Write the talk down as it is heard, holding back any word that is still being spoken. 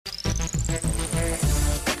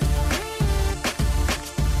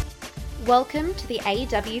Welcome to the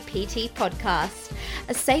AWPT podcast,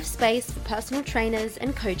 a safe space for personal trainers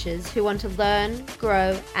and coaches who want to learn,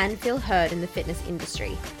 grow, and feel heard in the fitness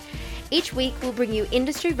industry. Each week, we'll bring you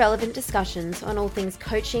industry-relevant discussions on all things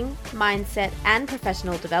coaching, mindset, and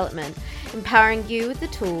professional development, empowering you with the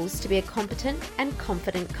tools to be a competent and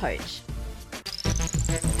confident coach.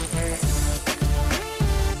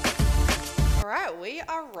 Alright, we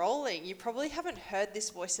are rolling. You probably haven't heard this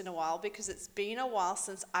voice in a while because it's been a while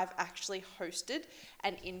since I've actually hosted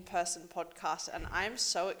an in-person podcast, and I'm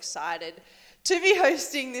so excited to be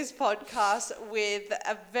hosting this podcast with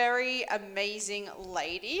a very amazing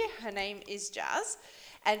lady. Her name is Jazz,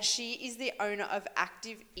 and she is the owner of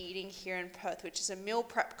Active Eating here in Perth, which is a meal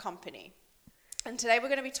prep company. And today we're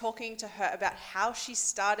going to be talking to her about how she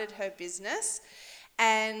started her business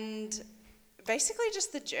and basically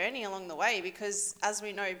just the journey along the way, because as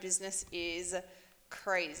we know, business is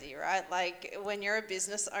crazy, right? Like when you're a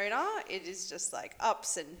business owner, it is just like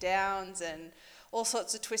ups and downs and all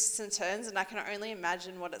sorts of twists and turns. And I can only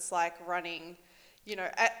imagine what it's like running, you know,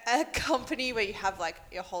 a company where you have like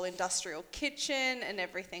your whole industrial kitchen and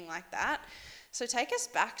everything like that. So take us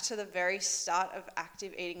back to the very start of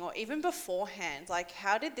Active Eating, or even beforehand. Like,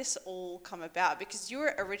 how did this all come about? Because you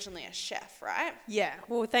were originally a chef, right? Yeah,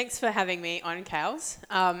 well, thanks for having me on, Kals.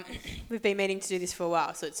 We've been meaning to do this for a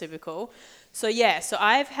while, so it's super cool. So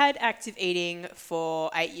I've had Active Eating for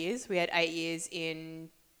 8 years. We had 8 years in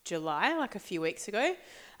July, like a few weeks ago.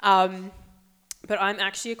 But I'm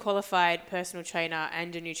actually a qualified personal trainer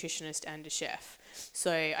and a nutritionist and a chef.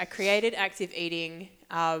 So I created Active Eating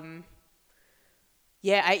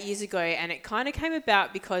 8 years ago, and it kind of came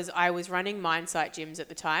about because I was running Mindsight gyms at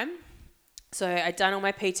the time. So I'd done all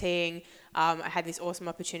my PTing. I had this awesome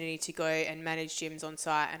opportunity to go and manage gyms on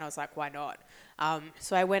site, and I was like, why not?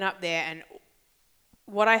 So I went up there, and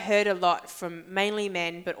what I heard a lot from mainly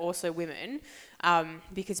men, but also women,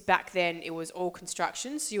 because back then it was all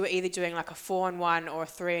construction. So you were either doing like a 4-in-1 or a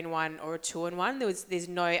 3-in-1 or a 2-in-1. There's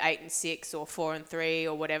no 8 and 6 or 4 and 3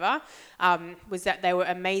 or whatever. Was that they were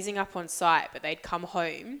amazing up on site, but they'd come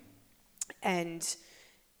home and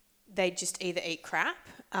they'd just either eat crap,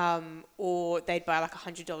 or they'd buy like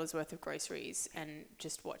 $100 worth of groceries and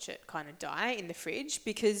just watch it kind of die in the fridge.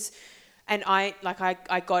 And I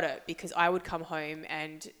got it, because I would come home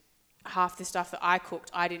and half the stuff that I cooked,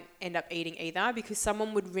 I didn't end up eating either, because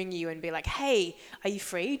someone would ring you and be like, hey, are you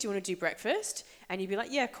free? Do you want to do breakfast? And you'd be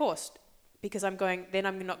like, yeah, of course. Because I'm not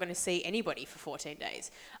going to see anybody for 14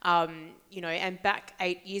 days. And back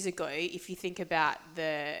 8 years ago, if you think about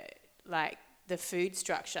the food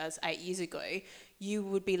structures 8 years ago, you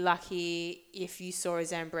would be lucky if you saw a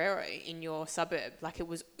Zambrero in your suburb. Like, it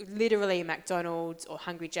was literally McDonald's or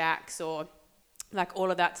Hungry Jack's or like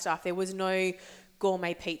all of that stuff. There was no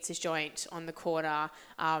gourmet pizza joint on the corner.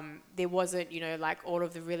 There wasn't, like all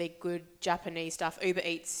of the really good Japanese stuff. Uber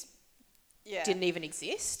Eats didn't even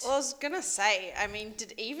exist. Well, I was going to say, I mean,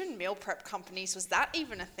 did even meal prep companies, was that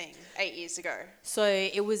even a thing 8 years ago? So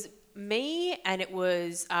it was me, and it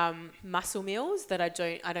was Muscle Meals that I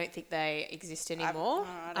don't think they exist anymore.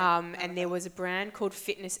 And there was a brand called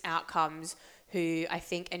Fitness Outcomes, who I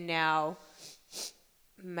think are now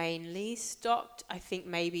mainly stocked, I think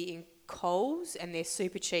maybe in Coles, and they're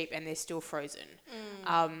super cheap and they're still frozen.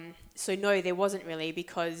 So no, there wasn't really,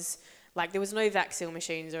 because like there was no vac-seal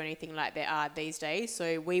machines or anything like there are these days. So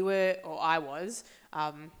I was,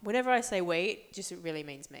 whenever I say we, it just really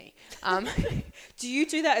means me. Do you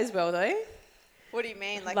do that as well though? What do you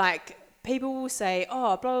mean? Like people will say,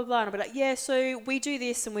 oh, blah, blah, blah. And I'll be like, yeah, so we do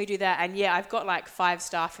this and we do that. And yeah, I've got like 5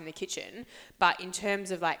 staff in the kitchen. But in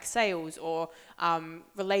terms of like sales or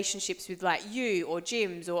relationships with like you or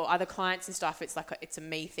gyms or other clients and stuff, it's like it's a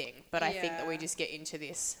me thing. But I think that we just get into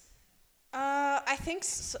this. I think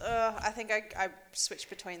I switch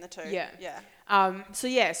between the two. Yeah.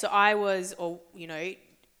 So I was,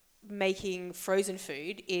 making frozen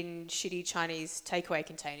food in shitty Chinese takeaway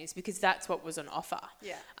containers, because that's what was on offer.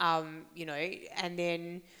 Yeah. And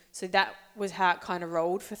then, so that was how it kind of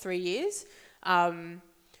rolled for 3 years, 2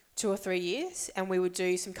 or 3 years. And we would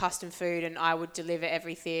do some custom food, and I would deliver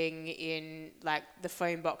everything in like the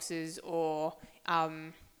foam boxes or,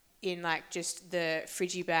 in like just the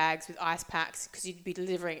friggy bags with ice packs, because you'd be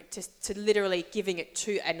delivering it to literally giving it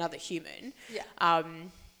to another human. Yeah.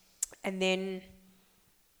 And then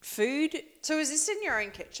food. So is this in your own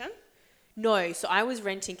kitchen? No, so I was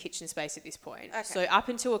renting kitchen space at this point. Okay. So up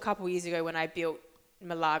until a couple of years ago when I built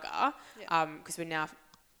Malaga, because we're now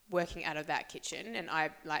working out of that kitchen and I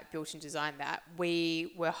like built and designed that,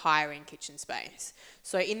 we were hiring kitchen space.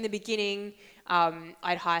 So in the beginning,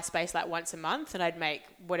 I'd hire space like once a month and I'd make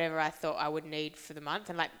whatever I thought I would need for the month.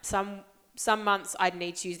 And like some some months I'd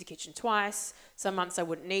need to use the kitchen twice. Some months I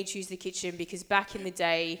wouldn't need to use the kitchen, because back in the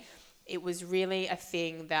day, it was really a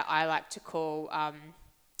thing that I like to call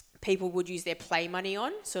people would use their play money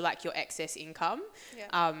on. So like your excess income.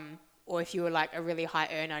 Yeah. Or if you were like a really high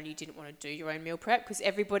earner and you didn't want to do your own meal prep, because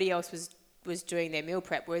everybody else was doing their meal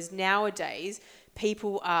prep. Whereas nowadays,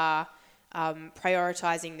 people are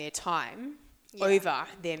prioritizing their time over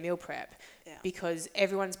their meal prep, because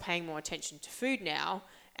everyone's paying more attention to food now.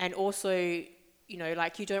 And also, you know,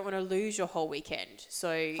 like, you don't want to lose your whole weekend.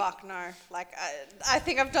 So Fuck no. Like, I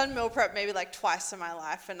think I've done meal prep maybe like twice in my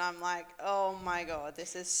life, and I'm like, oh my God,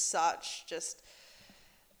 this is such just...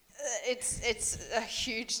 It's a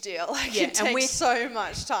huge deal. Like, it takes so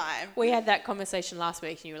much time. we had that conversation last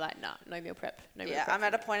week and you were like, nah, no meal prep. No meal prep. I'm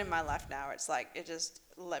at a point in my life now where it's like, it just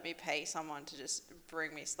let me pay someone to just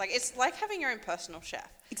bring me... Like, it's like having your own personal chef.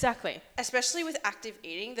 Exactly. Especially with active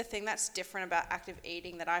eating. The thing that's different about active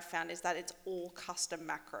eating that I've found is that it's all custom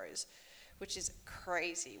macros, which is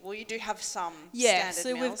crazy. Well, you do have some standard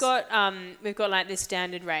meals. We've got like this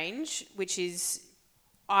standard range, which is...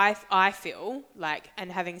 I feel like, and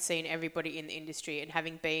having seen everybody in the industry and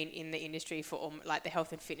having been in the industry for like the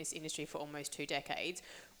health and fitness industry for almost 2 decades,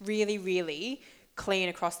 really, really clean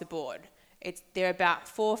across the board. They're about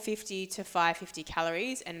 450 to 550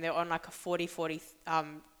 calories, and they're on like a 40-20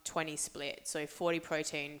 split. So 40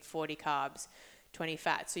 protein, 40 carbs, 20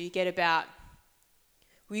 fat. So you get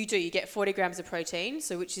you get 40 grams of protein,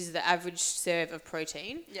 so which is the average serve of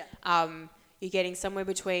protein. Yeah. You're getting somewhere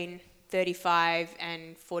between 35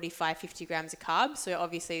 and 45, 50 grams of carbs. So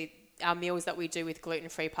obviously our meals that we do with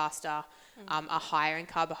gluten-free pasta are higher in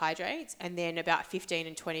carbohydrates, and then about 15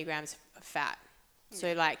 and 20 grams of fat.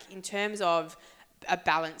 So like, in terms of a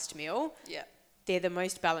balanced meal, they're the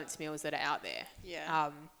most balanced meals that are out there.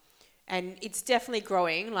 Yeah. And it's definitely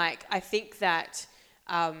growing. Like, I think that,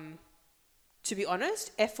 to be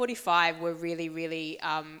honest, F45 were really, really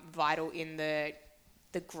vital in the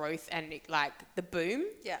growth and like the boom.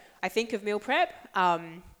 Yeah. I think of meal prep.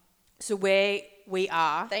 So where we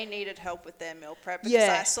are, they needed help with their meal prep, because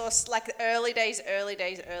I saw like early days. I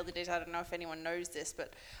don't know if anyone knows this,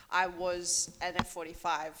 but I was an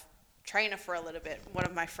F45 trainer for a little bit. One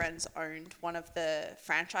of my friends owned one of the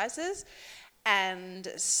franchises,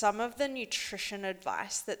 and some of the nutrition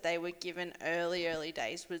advice that they were given early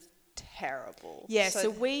days was terrible. Yeah, so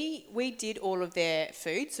we did all of their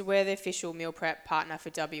food. So we're the official meal prep partner for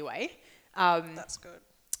WA. That's good.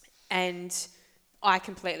 And I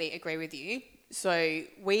completely agree with you. So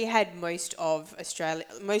we had most of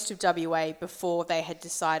WA before they had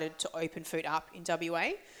decided to open food up in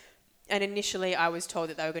WA. And initially I was told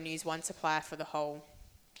that they were going to use one supplier for the whole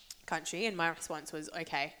country. And my response was,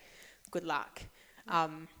 okay, good luck.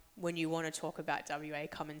 When you want to talk about WA,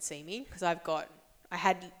 come and see me. Because I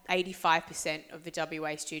had 85% of the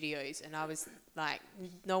WA studios, and I was like,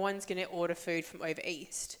 no one's going to order food from over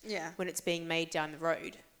east when it's being made down the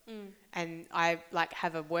road. And I like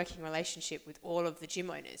have a working relationship with all of the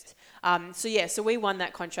gym owners. So we won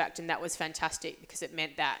that contract, and that was fantastic, because it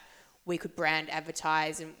meant that we could brand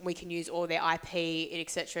advertise and we can use all their IP, et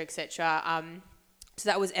cetera, et cetera. So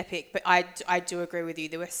that was epic. But I do agree with you.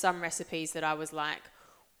 There were some recipes that I was like,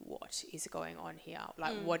 what is going on here?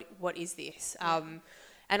 Like, what is this? And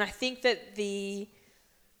I think that the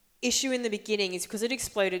issue in the beginning is because it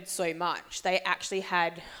exploded so much. They actually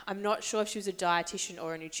had, I'm not sure if she was a dietitian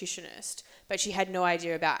or a nutritionist, but she had no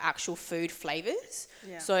idea about actual food flavors.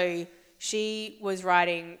 Yeah. So she was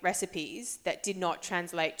writing recipes that did not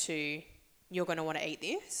translate to, you're going to want to eat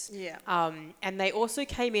this. Yeah. And they also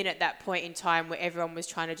came in at that point in time where everyone was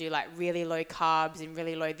trying to do like really low carbs and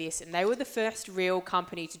really low this. And they were the first real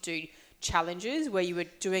company to do challenges where you were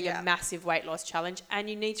doing a massive weight loss challenge. And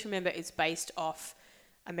you need to remember it's based off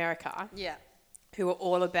America. Yeah. Who are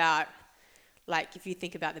all about, like, if you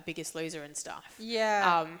think about The Biggest Loser and stuff.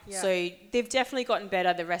 Yeah. So they've definitely gotten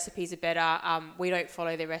better. The recipes are better. We don't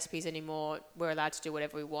follow their recipes anymore. We're allowed to do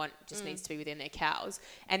whatever we want. It just needs to be within their cows.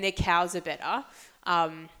 And their cows are better.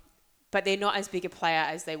 But they're not as big a player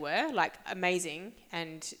as they were. Like, amazing.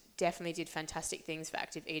 And definitely did fantastic things for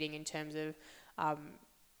active eating in terms of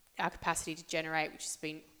our capacity to generate, which has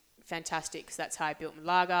been fantastic, because that's how I built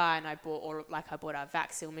Malaga, and I bought our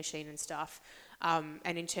Vaxil machine and stuff. And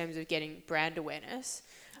in terms of getting brand awareness.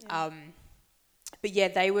 But yeah,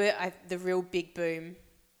 they were the real big boom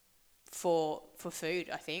for food,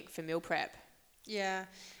 I think, for meal prep. Yeah.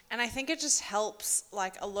 And I think it just helps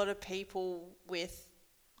like a lot of people with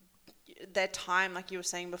their time, like you were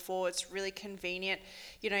saying before. It's really convenient.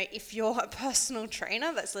 You know, if you're a personal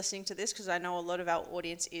trainer that's listening to this, because I know a lot of our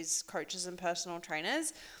audience is coaches and personal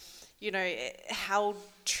trainers, how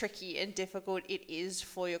tricky and difficult it is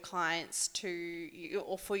for your clients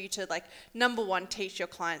or for you to, like, number one, teach your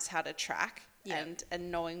clients how to track and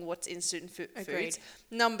knowing what's in certain foods.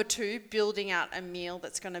 Number two, building out a meal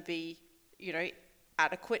that's going to be,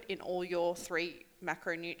 adequate in all your 3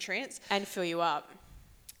 macronutrients. And fill you up.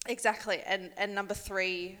 Exactly. And number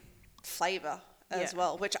 3, flavor as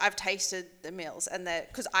well, which I've tasted the meals, and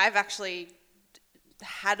because I've actually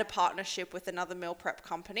had a partnership with another meal prep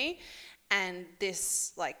company, and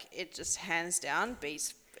this, like, it just hands down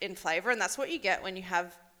beats in flavor. And that's what you get when you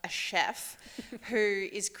have a chef who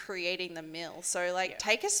is creating the meal. So, like,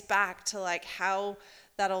 take us back to, like, how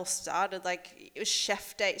that all started. Like, it was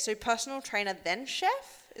chef day. So personal trainer, then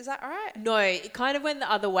chef, is that right? No, it kind of went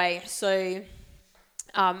the other way. So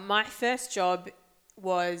my first job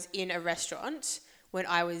was in a restaurant when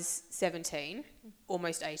I was 17,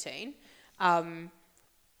 almost 18.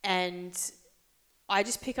 And I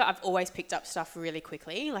just I've always picked up stuff really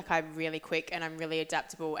quickly. Like, I'm really quick and I'm really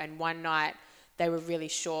adaptable. And one night they were really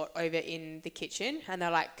short over in the kitchen, and they're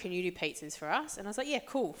like, "Can you do pizzas for us?" And I was like, "Yeah,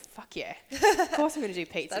 cool. Fuck yeah. Of course I'm going to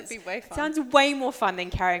do pizzas." That'd be way fun. Sounds way more fun than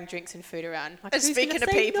carrying drinks and food around. Like, and who's speaking of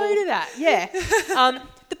say people. no to that? Yeah.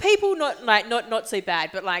 The people, not so bad,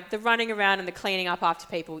 but, like, the running around and the cleaning up after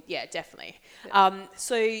people, yeah, definitely. Yeah.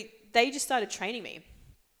 So they just started training me.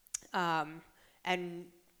 And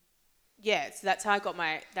yeah, so that's how I got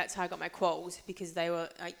my quals, because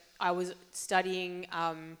I was studying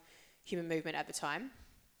human movement at the time.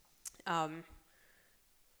 And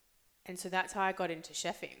so that's how I got into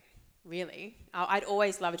chefing, really. I'd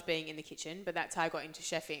always loved being in the kitchen, but that's how I got into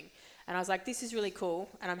chefing. And I was like, this is really cool,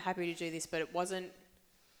 and I'm happy to do this, but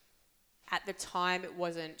at the time, it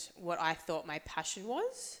wasn't what I thought my passion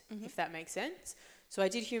was, if that makes sense. So I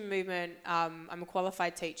did human movement. I'm a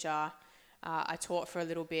qualified teacher. I taught for a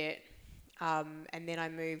little bit, and then I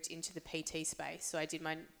moved into the PT space. So I did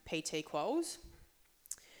my PT quals,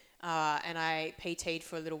 and I PT'd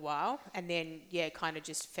for a little while, and then, kind of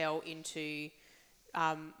just fell into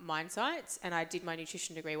Mindsights, and I did my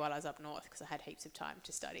nutrition degree while I was up north because I had heaps of time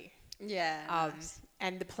to study. Yeah. Nice.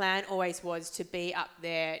 And the plan always was to be up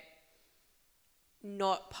there,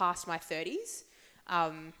 not past my 30s,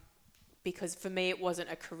 because for me it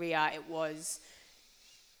wasn't a career, it was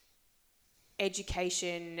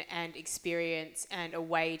education and experience and a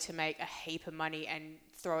way to make a heap of money and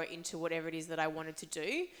throw it into whatever it is that I wanted to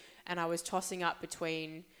do. And I was tossing up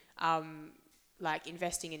between like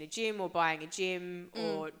investing in a gym or buying a gym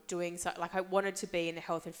or doing something. Like, I wanted to be in the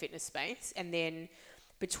health and fitness space, and then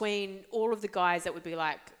between all of the guys that would be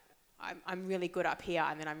like, I'm really good up here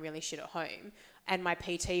and then I'm really shit at home, and my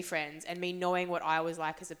PT friends, and me knowing what I was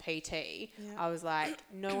like as a PT, I was like,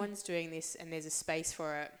 no one's doing this and there's a space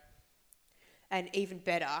for it. And even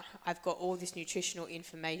better, I've got all this nutritional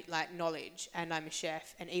information, like knowledge, and I'm a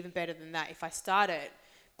chef. And even better than that, if I started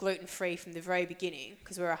gluten-free from the very beginning,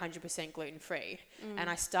 because we're 100% gluten-free, and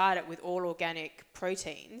I started with all organic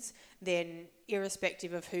proteins, then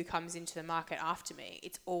irrespective of who comes into the market after me,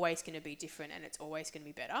 it's always going to be different and it's always going to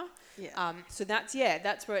be better. Yeah. So that's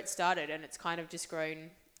where it started, and it's kind of just grown.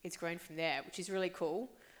 It's grown from there, which is really cool.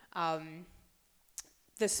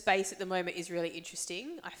 The space at the moment is really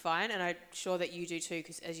interesting, I find, and I'm sure that you do too,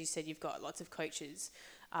 because as you said, you've got lots of coaches,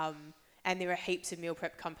 and there are heaps of meal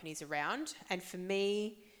prep companies around. And for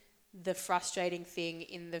me, the frustrating thing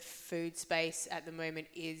in the food space at the moment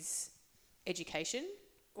is education,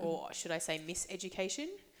 or should I say miseducation?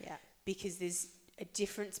 Yeah. Because there's a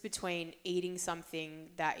difference between eating something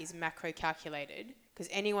that is macro calculated, because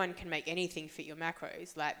anyone can make anything fit your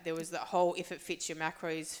macros. Like, there was that whole if it fits your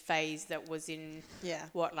macros phase that was in,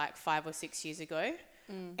 5 or 6 years ago.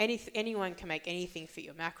 Anyone can make anything fit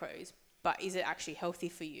your macros, but is it actually healthy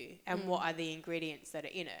for you? And what are the ingredients that are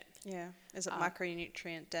in it? Yeah. Is it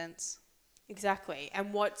micronutrient dense? Exactly.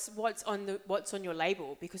 And what's on your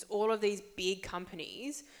label? Because all of these big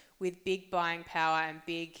companies with big buying power and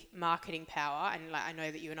big marketing power, and like, I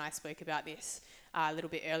know that you and I spoke about this a little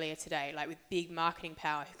bit earlier today, like with big marketing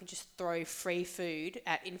power, who can just throw free food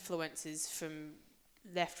at influencers from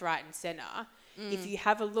left, right and centre. If you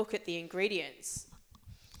have a look at the ingredients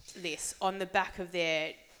list on the back of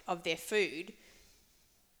their food,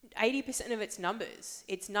 80% of it's numbers.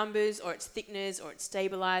 It's numbers, or it's thickeners, or it's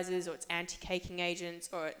stabilizers, or it's anti-caking agents,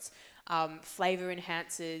 or it's flavor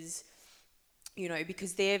enhancers,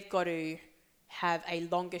 because they've got to have a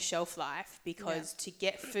longer shelf life, because to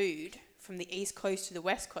get food from the East Coast to the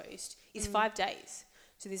West Coast is 5 days.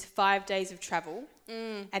 So there's 5 days of travel,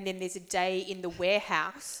 and then there's a day in the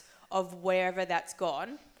warehouse of wherever that's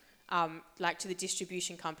gone. like to the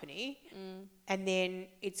distribution company, and then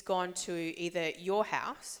it's gone to either your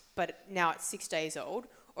house, but now it's 6 days old,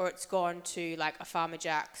 or it's gone to like a Farmer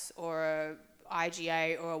Jack's or a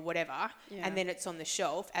IGA or whatever, and then it's on the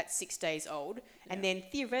shelf at 6 days old, and then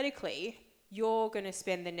theoretically you're going to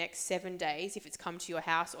spend the next 7 days, if it's come to your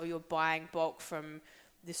house or you're buying bulk from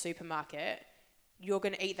the supermarket, you're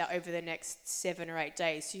going to eat that over the next 7 or 8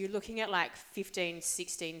 days. So you're looking at like 15,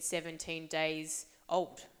 16, 17 days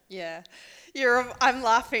old. Yeah, I'm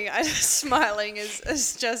laughing, I'm smiling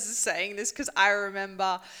as Jess is saying this, because I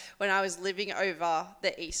remember when I was living over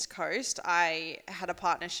the East Coast, I had a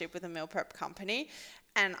partnership with a meal prep company,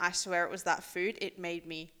 and I swear it was that food. It made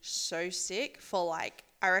me so sick for like,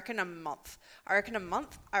 I reckon a month. I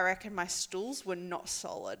reckon my stools were not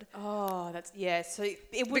solid. Oh, so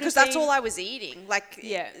it would Because that's all I was eating. Like,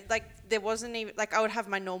 Yeah. like there wasn't even, like I would have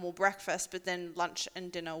my normal breakfast, but then lunch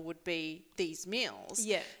and dinner would be these meals.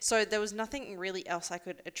 Yeah. So there was nothing really else I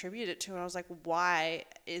could attribute it to. And I was like, why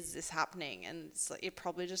is this happening? And it's like, it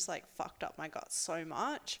probably just like fucked up my gut so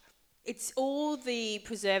much. It's all the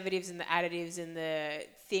preservatives and the additives and the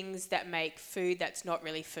things that make food that's not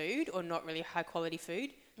really food or not really high quality food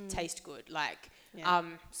taste good. Like,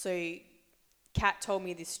 so Kat told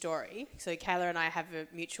me this story. So Kayla and I have a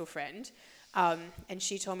mutual friend, and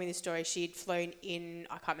she told me this story. She'd flown in,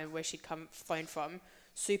 I can't remember where flown from,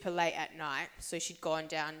 super late at night. So she'd gone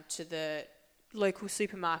down to the local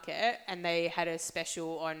supermarket and they had a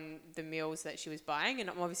special on the meals that she was buying, and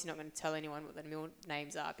I'm obviously not going to tell anyone what the meal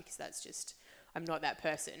names are because that's just, I'm not that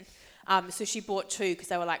person. So she bought 2 because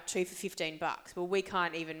they were like 2 for $15. Well,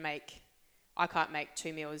 I can't make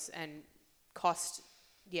 2 meals and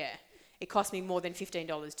it cost me more than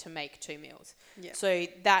 $15 to make 2 meals. Yeah. So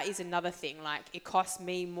that is another thing. Like, it costs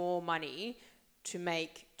me more money to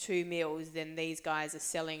make 2 meals than these guys are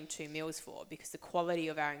selling 2 meals for, because the quality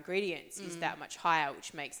of our ingredients is that much higher,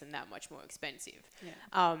 which makes them that much more expensive.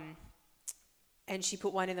 Yeah. And she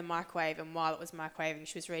put one in the microwave, and while it was microwaving,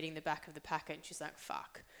 she was reading the back of the packet, and she's like,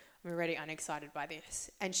 fuck, I'm already unexcited by this.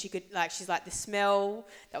 And she's like, the smell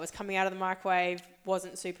that was coming out of the microwave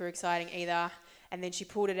wasn't super exciting either. And then she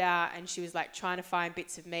pulled it out and she was like trying to find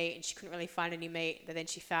bits of meat, and she couldn't really find any meat. But then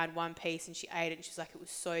she found one piece and she ate it, and she was like, it was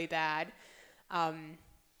so bad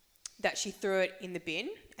that she threw it in the bin,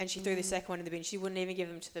 and she threw the second one in the bin. She wouldn't even give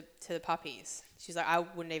them to the puppies. She's like, I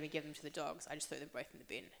wouldn't even give them to the dogs. I just threw them both in the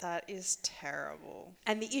bin. That is terrible.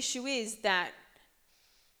 And the issue is that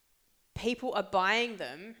people are buying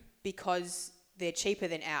them because they're cheaper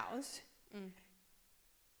than ours.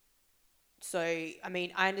 So, I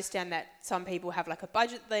mean, I understand that some people have like a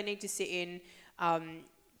budget they need to sit in,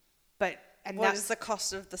 what is the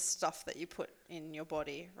cost of the stuff that you put in your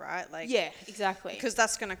body, right? Like, yeah, exactly. Because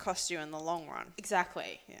that's going to cost you in the long run.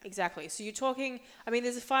 Exactly. Yeah. Exactly. So you're talking, I mean,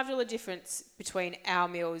 there's a $5 difference between our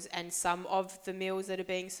meals and some of the meals that are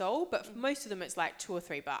being sold, but for most of them it's like $2 or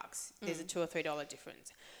 $3. There's a $2 or $3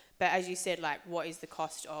 difference. But as you said, like, what is the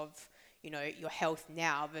cost of, your health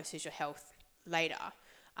now versus your health later?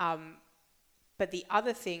 But the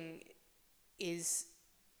other thing is,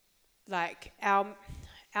 like, our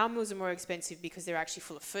meals are more expensive because they're actually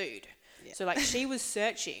full of food. Yeah. So, like, she was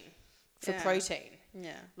searching for protein.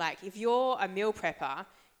 Yeah. Like, if you're a meal prepper,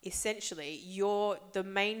 essentially, the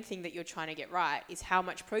main thing that you're trying to get right is how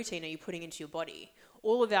much protein are you putting into your body.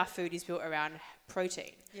 All of our food is built around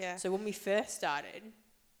protein. Yeah. So when we first started,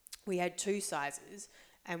 we had 2 sizes,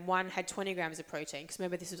 and one had 20 grams of protein. Because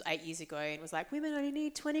remember, this was 8 years ago, and it was like, women only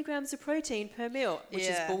need 20 grams of protein per meal, which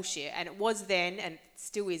is bullshit. And it was then, and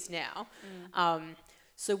still is now.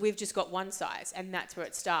 So we've just got 1 size, and that's where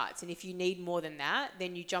it starts. And if you need more than that,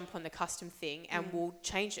 then you jump on the custom thing, and we'll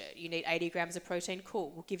change it. You need 80 grams of protein?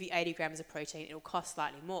 Cool. We'll give you 80 grams of protein. It'll cost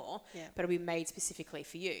slightly more, but it'll be made specifically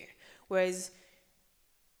for you. Whereas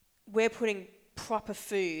we're putting proper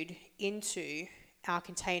food into our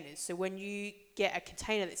containers. So when you get a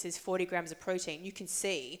container that says 40 grams of protein, you can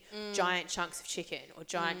see giant chunks of chicken or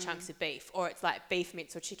giant chunks of beef, or it's like beef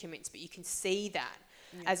mince or chicken mince, but you can see that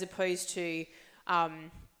as opposed to,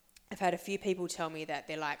 I've had a few people tell me that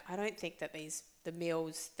they're like, I don't think that the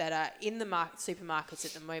meals that are in the supermarkets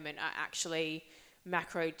at the moment are actually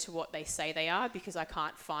macroed to what they say they are, because I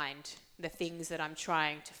can't find the things that I'm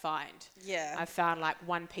trying to find. Yeah. I found like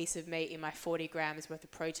 1 piece of meat in my 40 grams worth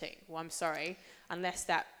of protein. Well, I'm sorry, unless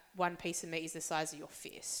that 1 piece of meat is the size of your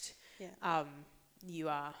fist, you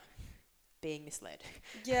are being misled.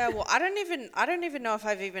 Yeah, well, I don't even know if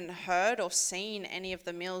I've even heard or seen any of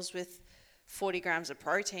the meals with 40 grams of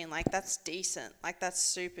protein. Like, that's decent. Like, that's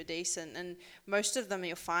super decent. And most of them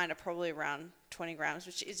you'll find are probably around 20 grams,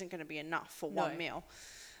 which isn't going to be enough for one meal.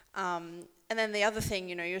 And then the other thing,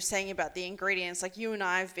 you know, you're saying about the ingredients, like you and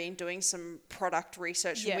I have been doing some product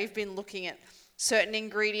research and we've been looking at certain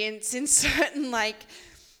ingredients in certain like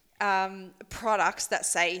products that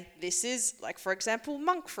say this is, like, for example,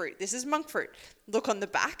 monk fruit. This is monk fruit. Look on the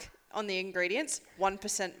back on the ingredients,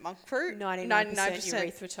 1% monk fruit, 99%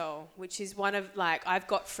 erythritol, which is one of, like, I've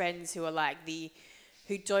got friends who are like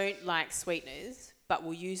who don't like sweeteners but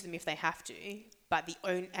will use them if they have to. But the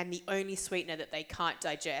only sweetener that they can't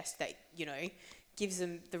digest, that, you know, gives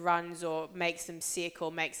them the runs or makes them sick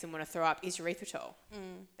or makes them want to throw up, is erythritol.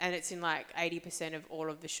 And it's in like 80% of all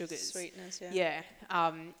of the sugars. Sweeteners, Yeah.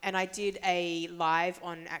 And I did a live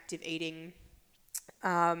on active eating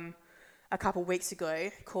a couple weeks ago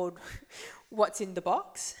called What's in the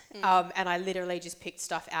Box. And I literally just picked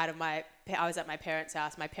stuff out of I was at my parents'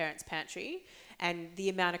 house, my parents' pantry, and the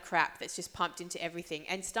amount of crap that's just pumped into everything,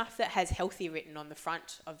 and stuff that has healthy written on the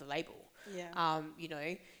front of the label, you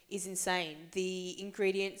know, is insane. The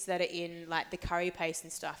ingredients that are in, like, the curry paste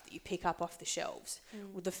and stuff that you pick up off the shelves,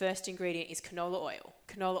 well, the first ingredient is canola oil.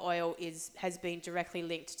 Canola oil has been directly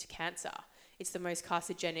linked to cancer. It's the most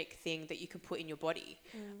carcinogenic thing that you can put in your body.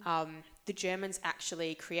 The Germans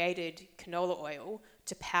actually created canola oil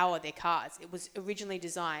to power their cars. It was originally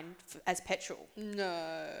designed as petrol.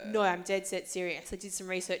 No, I'm dead set serious. I did some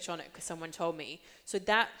research on it because someone told me. So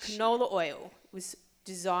that canola oil was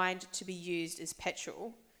designed to be used as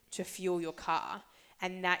petrol to fuel your car,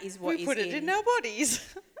 and that is what we put it in our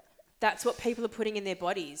bodies. That's what people are putting in their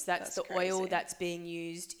bodies. That's the crazy. oil that's being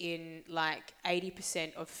used in like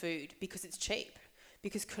 80% of food because it's cheap.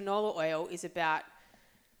 Because canola oil is about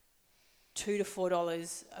 $2 to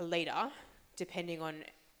 $4 a litre, depending on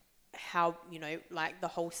how, you know, like the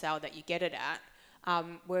wholesale that you get it at.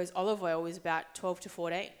 Whereas olive oil is about 12 to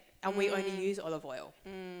 14, and we only use olive oil.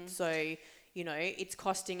 So, you know, it's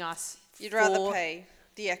costing us. You'd rather pay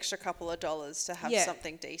the extra couple of dollars to have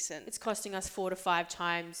something decent. It's costing us 4 to 5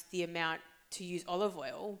 times the amount to use olive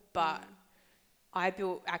oil, but I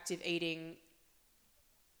built active eating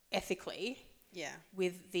ethically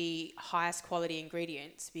with the highest quality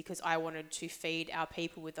ingredients because I wanted to feed our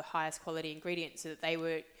people with the highest quality ingredients so that they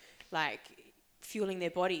were like fueling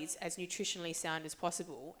their bodies as nutritionally sound as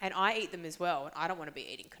possible. And I eat them as well, and I don't want to be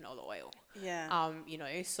eating canola oil. You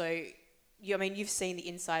know, so I mean, you've seen the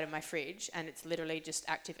inside of my fridge, and it's literally just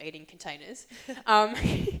active eating containers.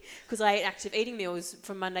 Because I eat active eating meals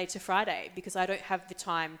from Monday to Friday because I don't have the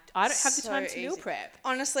time. I don't have the time to meal prep.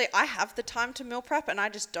 Honestly, I have the time to meal prep, and I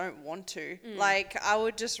just don't want to. Like, I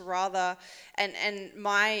would just rather, and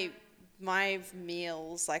my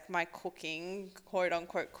meals, like my cooking, quote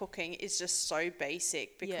unquote cooking, is just so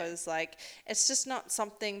basic because like it's just not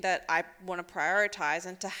something that I want to prioritize.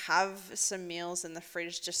 And to have some meals in the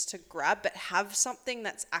fridge just to grab, but have something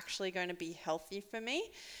that's actually going to be healthy for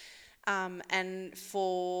me, and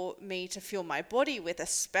for me to fuel my body with,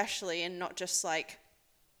 especially, and not just like,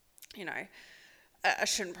 you know, I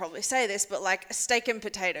shouldn't probably say this, but like steak and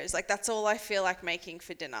potatoes, like that's all I feel like making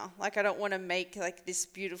for dinner. Like I don't want to make like this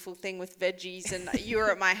beautiful thing with veggies. And you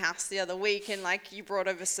were at my house the other week and like you brought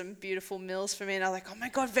over some beautiful meals for me, and I was like, oh my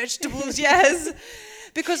God, vegetables, yes.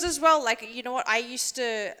 Because as well, like, you know what, I used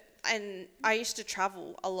to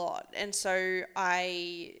travel a lot, and so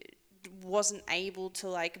I wasn't able to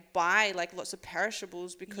like buy like lots of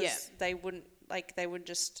perishables because they would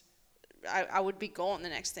just, I would be gone the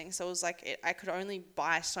next thing. So it was like I could only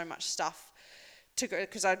buy so much stuff to go,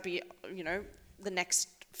 because I'd be, you know, the next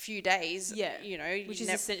few days, you know. Which is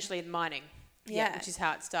essentially mining. Yeah. Which is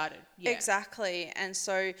how it started. Yeah. Exactly. And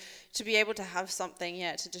so to be able to have something,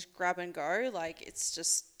 to just grab and go, like it's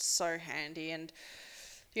just so handy. And,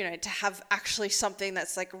 you know, to have actually something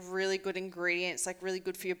that's like really good ingredients, like really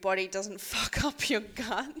good for your body, doesn't fuck up your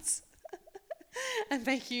guts. And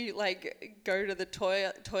make you like go to the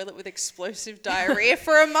toilet with explosive diarrhea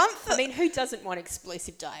for a month. I mean, who doesn't want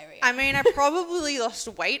explosive diarrhea? I mean, I probably lost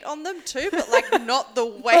weight on them too, but like not the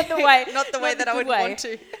way that I would want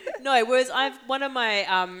to. No, whereas one of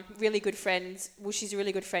my really good friends, well, she's a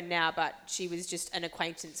really good friend now, but she was just an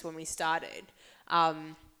acquaintance when we started. I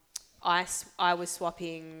was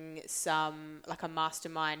swapping like a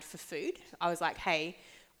mastermind for food. I was like, hey,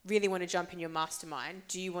 really want to jump in your mastermind.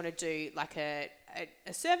 Do you want to do like a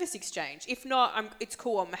service exchange? If not, it's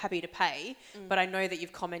cool. I'm happy to pay. But I know that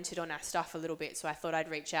you've commented on our stuff a little bit, so I thought I'd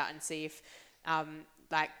reach out and see if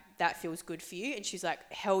like that feels good for you. And she's like,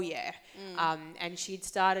 hell yeah. And she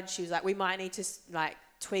was like, we might need to like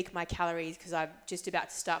tweak my calories because I'm just about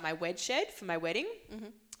to start my wedge shed for my wedding.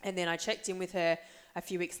 And then I checked in with her a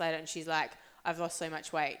few weeks later, and she's like, I've lost so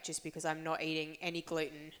much weight just because I'm not eating any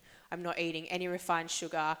gluten. I'm not eating any refined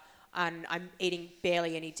sugar. and I'm eating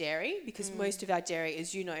barely any dairy because most of our dairy,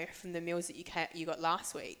 as you know from the meals that you got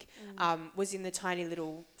last week, was in the tiny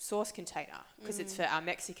little sauce container because it's for our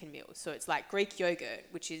Mexican meals. So it's like Greek yogurt,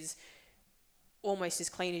 which is almost as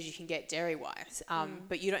clean as you can get dairy wise,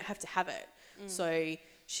 but you don't have to have it. So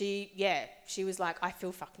she was like, I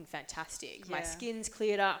feel fucking fantastic. My skin's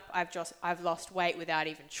cleared up. I've lost weight without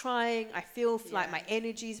even trying. I feel like my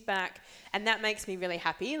energy's back, and that makes me really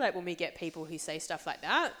happy. Like when we get people who say stuff like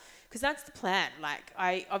that, because that's the plan. Like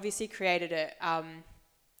I obviously created it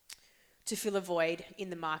to fill a void in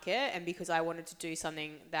the market, and because I wanted to do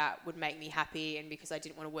something that would make me happy, and because I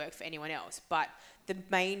didn't want to work for anyone else. But the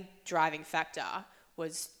main driving factor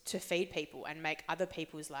was to feed people and make other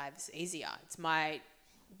people's lives easier. It's my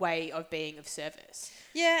way of being of service.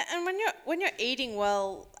 Yeah, and when you're eating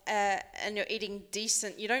well and you're eating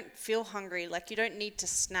decent, you don't feel hungry. Like you don't need to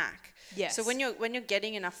snack. Yes. So when you're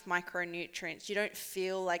getting enough micronutrients, you don't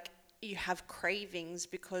feel like you have cravings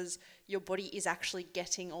because your body is actually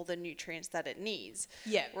getting all the nutrients that it needs.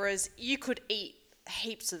 Yeah. Whereas you could eat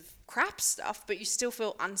heaps of crap stuff, but you still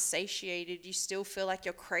feel unsatiated. You still feel like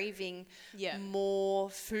you're craving more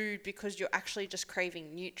food because you're actually just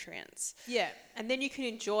craving nutrients. Yeah. And then you can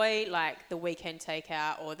enjoy like the weekend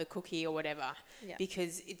takeout or the cookie or whatever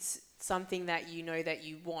because it's something that you know that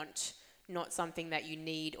you want, not something that you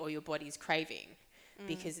need or your body's craving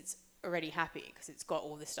because it's already happy because it's got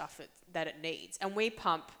all the stuff that it needs. And we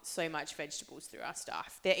pump so much vegetables through our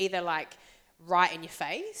stuff. They're either like right in your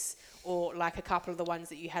face or like a couple of the ones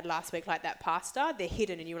that you had last week, like that pasta, they're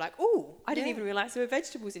hidden and you're like, oh, I didn't even realize there were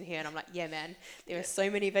vegetables in here. And I'm like, yeah, man, there are so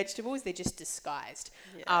many vegetables. They're just disguised.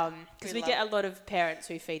 Because we get a lot of parents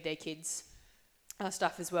who feed their kids our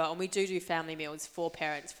stuff as well. And we do family meals for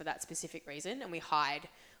parents for that specific reason. And we hide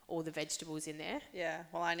all the vegetables in there. Yeah,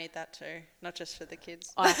 well, I need that too, not just for the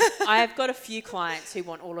kids. I have got a few clients who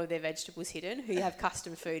want all of their vegetables hidden, who have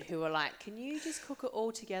custom food, who are like, can you just cook it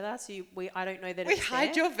all together so I don't know that we it's hide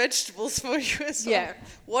there? your vegetables for you as well. Yeah.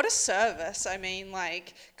 What a service. I mean,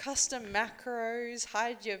 like, custom macros,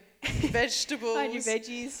 hide your vegetables. Hide your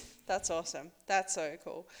veggies. That's awesome. That's so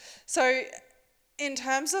cool. So, in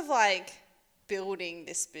terms of, like, building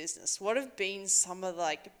this business, what have been some of the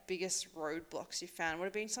like biggest roadblocks you found? What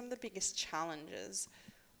have been some of the biggest challenges?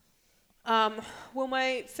 Well,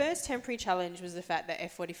 my first temporary challenge was the fact that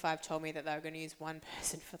F45 told me that they were going to use one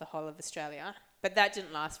person for the whole of Australia, but that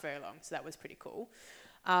didn't last very long, so that was pretty cool.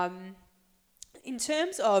 In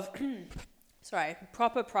terms of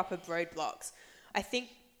proper roadblocks, I think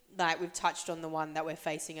like we've touched on the one that we're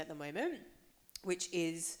facing at the moment, which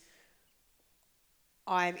is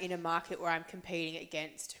I'm in a market where I'm competing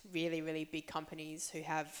against really, really big companies who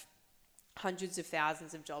have hundreds of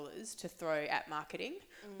thousands of dollars to throw at marketing,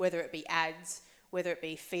 whether it be ads, whether it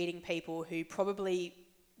be feeding people who probably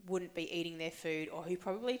wouldn't be eating their food, or who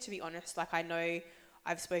probably, to be honest, like I know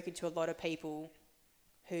I've spoken to a lot of people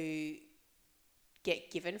who get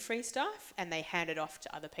given free stuff and they hand it off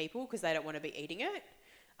to other people because they don't want to be eating it.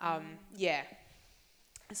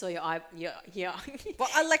 So yeah. But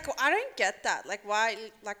I don't get that.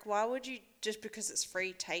 Why would you just because it's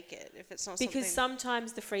free take it if it's not because something...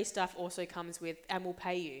 sometimes the free stuff also comes with and we'll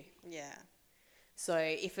pay you. Yeah. So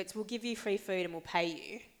if we'll give you free food and we'll pay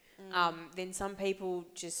you, then some people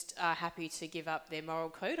just are happy to give up their moral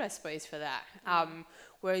code, I suppose, for that.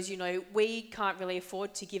 Whereas we can't really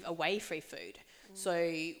afford to give away free food. So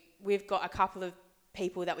we've got a couple of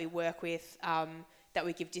people that we work with that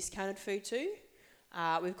we give discounted food to.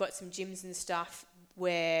 We've got some gyms and stuff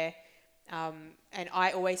where, and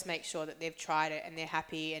I always make sure that they've tried it and they're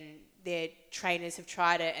happy, and their trainers have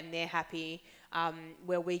tried it and they're happy,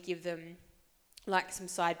 where we give them like some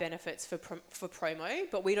side benefits for promo,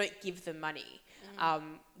 but we don't give them money.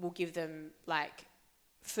 We'll give them like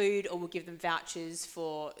food, or we'll give them vouchers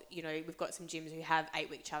for, we've got some gyms who have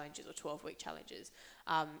 8-week challenges or 12-week challenges.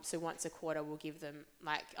 So once a quarter, we'll give them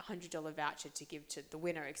like $100 voucher to give to the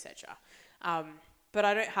winner, etc. But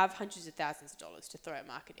I don't have hundreds of thousands of dollars to throw at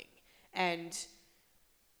marketing. And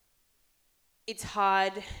it's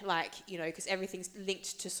hard, because everything's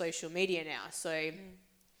linked to social media now. So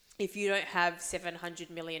if you don't have 700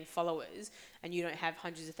 million followers and you don't have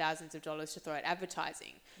hundreds of thousands of dollars to throw at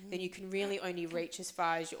advertising, then you can really only reach as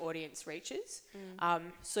far as your audience reaches.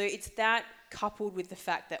 So it's that coupled with the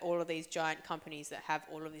fact that all of these giant companies that have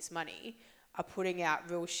all of this money are putting out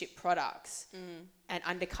real shit products and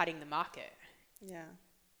undercutting the market. Yeah.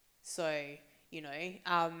 So,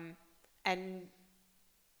 and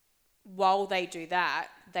while they do that,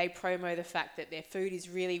 they promo the fact that their food is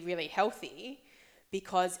really, really healthy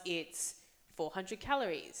because it's 400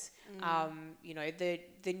 calories. You know,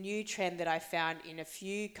 the new trend that I found in a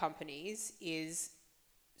few companies is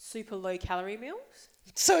super low calorie meals.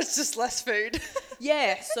 So it's just less food.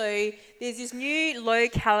 Yeah, so there's this new low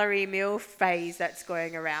calorie meal phase that's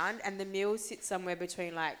going around, and the meals sit somewhere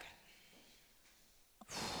between like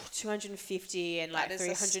 250 and like That is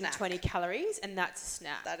a 320 snack. calories, and that's a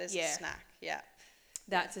snack. That is a snack. Yeah.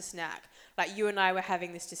 That's a snack. Like you and I were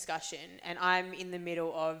having this discussion, and I'm in the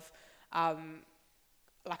middle of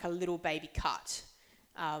like a little baby cut.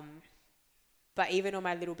 But even on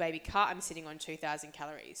my little baby cut, I'm sitting on 2,000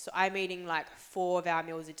 calories. So I'm eating like 4 of our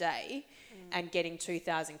meals a day and getting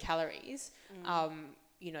 2,000 calories.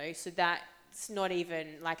 You know, so that's not even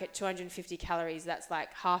like at 250 calories, that's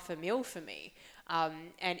like half a meal for me.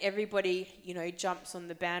 And everybody, you know, jumps on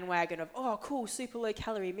the bandwagon of, oh, cool, super low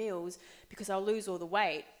calorie meals because I'll lose all the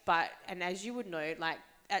weight. And as you would know, like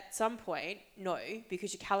at some point, no,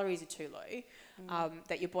 because your calories are too low,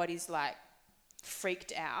 that your body's like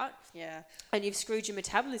freaked out. Yeah. And you've screwed your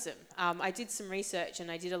metabolism. I did some research and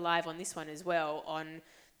I did a live on this one as well on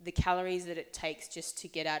the calories that it takes just to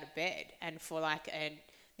get out of bed. And for like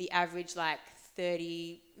the average like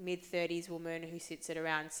mid-30s woman who sits at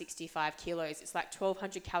around 65 kilos, it's like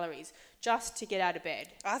 1,200 calories just to get out of bed.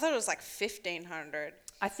 I thought it was like 1,500.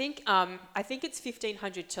 I think it's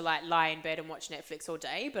 1,500 to like lie in bed and watch Netflix all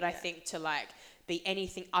day, but I think to like be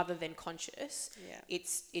anything other than conscious,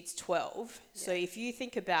 it's 12. So if you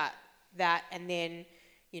think about that, and then,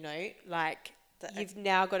 you know, like you've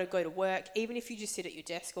now got to go to work, even if you just sit at your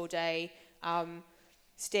desk all day,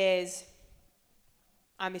 stairs.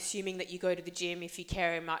 I'm assuming that you go to the gym if you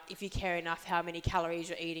care enough how many calories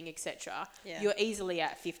you're eating, etc. You're easily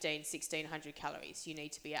at 1,600 calories you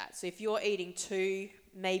need to be at. So if you're eating 2,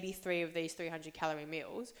 maybe 3 of these 300 calorie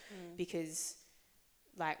meals, because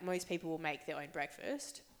like most people will make their own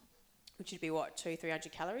breakfast, which would be what,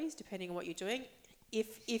 200-300 calories depending on what you're doing.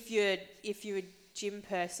 If you're a gym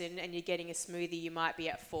person and you're getting a smoothie, you might be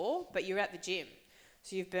at 4, but you're at the gym.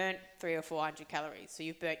 So you've burnt 300 or 400 calories. So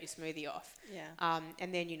you've burnt your smoothie off. Yeah.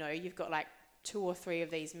 And then, you know, you've got like 2 or 3 of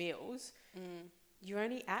these meals. You're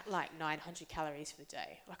only at like 900 calories for the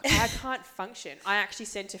day. Like I can't function. I actually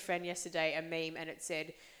sent a friend yesterday a meme and it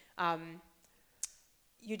said,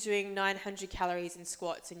 you're doing 900 calories in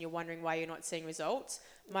squats and you're wondering why you're not seeing results.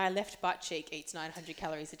 My left butt cheek eats 900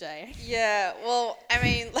 calories a day. Yeah, well, I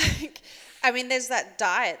mean, there's that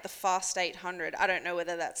diet, the Fast 800. I don't know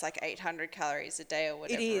whether that's like 800 calories a day or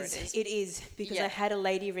whatever it is. It is, because I had a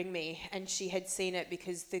lady ring me and she had seen it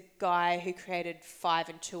because the guy who created 5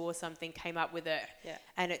 and 2 or something came up with it. Yeah.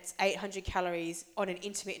 And it's 800 calories on an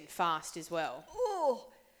intermittent fast as well. Oh.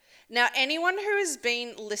 Now, anyone who has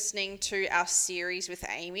been listening to our series with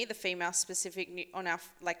Amy, the female specific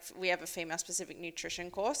we have a female specific nutrition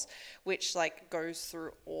course, which like goes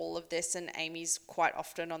through all of this, and Amy's quite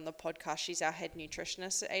often on the podcast. She's our head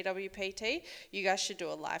nutritionist at AWPT. You guys should do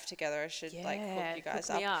a live together. I should hook you guys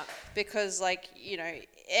up because like, you know,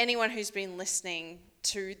 anyone who's been listening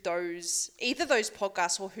to either those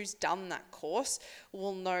podcasts or who's done that course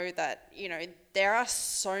will know that, you know, there are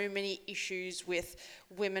so many issues with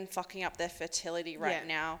women fucking up their fertility right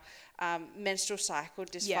now. Menstrual cycle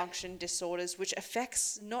dysfunction disorders, which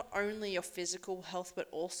affects not only your physical health but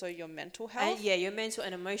also your mental health. Your mental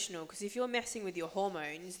and emotional, because if you're messing with your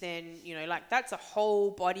hormones, then, you know, like that's a whole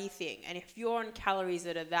body thing. And if you're on calories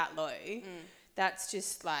that are that low, that's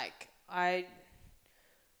just like, I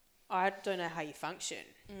don't know how you function.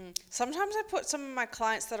 Sometimes I put some of my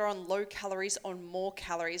clients that are on low calories on more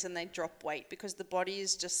calories and they drop weight because the body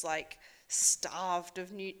is just like starved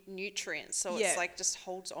of nutrients. So it's like just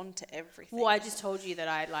holds on to everything. Well, I just told you that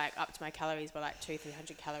I like upped my calories by like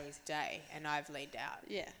 200-300 calories a day and I've leaned out.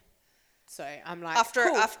 Yeah. So I'm like, after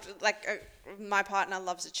my partner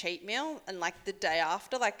loves a cheat meal, and like the day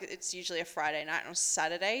after, like it's usually a Friday night, and on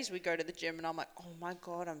Saturdays we go to the gym and I'm like, oh my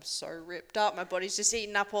God, I'm so ripped up. My body's just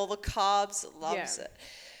eating up all the carbs. It loves it.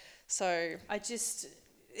 So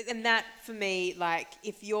and that for me, like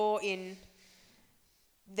if you're in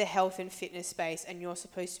the health and fitness space and you're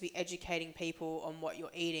supposed to be educating people on what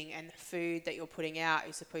you're eating and the food that you're putting out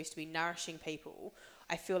is supposed to be nourishing people,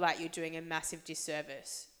 I feel like you're doing a massive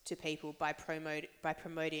disservice to people by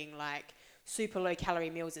promoting like super low calorie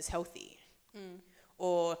meals as healthy.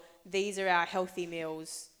 Or these are our healthy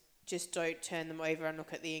meals, just don't turn them over and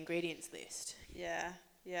look at the ingredients list. Yeah.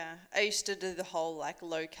 I used to do the whole like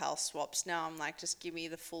low cal swaps. Now I'm like, just give me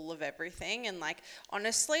the full of everything. And like,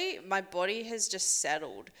 honestly, my body has just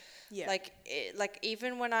settled. Like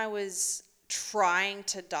even when I was trying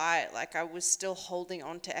to diet. Like I was still holding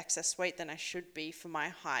on to excess weight than I should be for my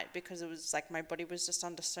height, because it was like my body was just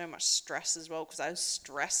under so much stress as well, because I was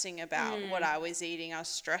stressing about what I was eating. I was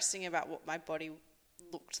stressing about what my body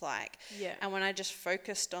looked like. Yeah. And when I just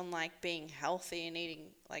focused on like being healthy and eating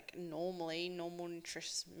like normal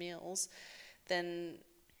nutritious meals, then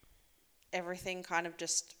everything kind of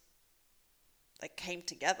just like came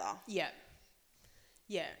together. Yeah.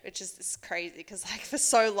 Yeah. Which is this crazy, because like for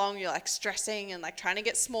so long you're like stressing and like trying to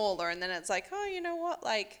get smaller, and then it's like, oh, you know what,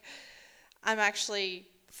 like I'm actually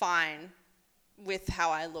fine with how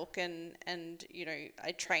I look, and you know,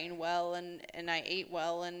 I train well and I eat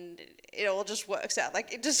well, and it all just works out.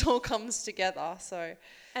 Like it just all comes together. So,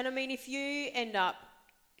 And I mean, if you end up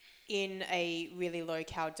in a really low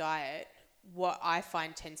cal diet, what I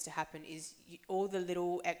find tends to happen is all the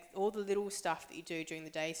little stuff that you do during the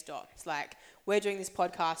day stops. Like we're doing this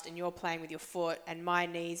podcast and you're playing with your foot and my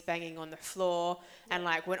knees banging on the floor. And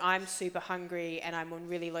like when I'm super hungry and I'm on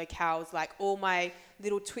really low calories, like all my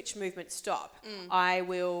little twitch movements stop. I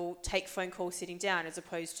will take phone calls sitting down as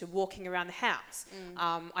opposed to walking around the house.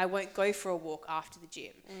 I won't go for a walk after the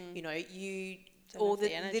gym. You know, all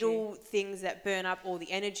the little things that burn up all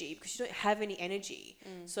the energy, because you don't have any energy.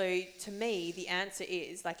 So to me, the answer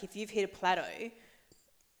is like, if you've hit a plateau,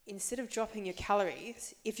 instead of dropping your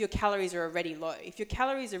calories, if your calories are already low, if your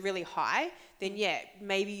calories are really high, then yeah,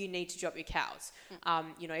 maybe you need to drop your calories.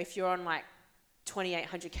 You know, if you're on like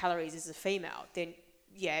 2,800 calories as a female, then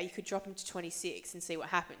yeah, you could drop them to 26 and see what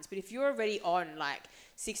happens. But if you're already on like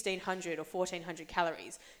 1,600 or 1,400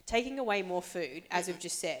 calories, taking away more food, as we've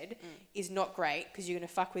just said, is not great, because you're going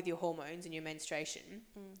to fuck with your hormones and your menstruation.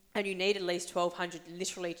 And you need at least 1,200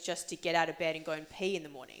 literally just to get out of bed and go and pee in the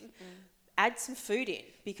morning. Add some food in,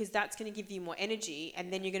 because that's going to give you more energy,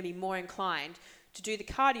 and then you're going to be more inclined to do the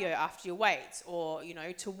cardio after your weights, or, you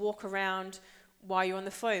know, to walk around while you're on the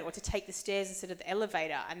phone, or to take the stairs instead of the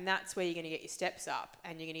elevator. And that's where you're going to get your steps up,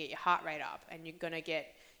 and you're going to get your heart rate up, and you're going to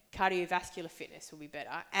get cardiovascular fitness will be better,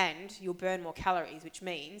 and you'll burn more calories, which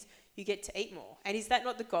means you get to eat more. And is that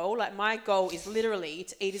not the goal? Like my goal is literally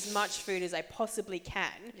to eat as much food as I possibly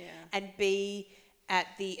can and be at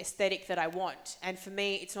the aesthetic that I want. And for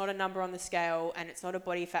me, it's not a number on the scale, and it's not a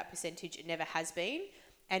body fat percentage. It never has been.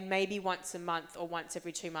 And maybe once a month or once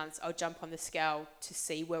every 2 months, I'll jump on the scale to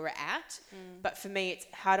see where we're at. But for me, it's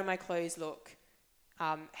how do my clothes look?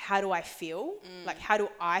 How do I feel? Like, how do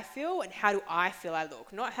I feel, and how do I feel I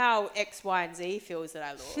look? Not how X, Y, and Z feels that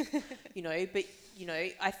I look, you know. But, you know,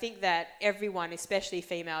 I think that everyone, especially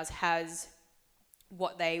females, has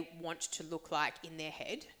what they want to look like in their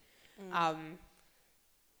head.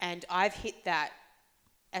 And I've hit that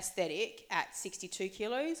aesthetic at 62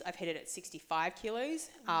 kilos. I've hit it at 65 kilos.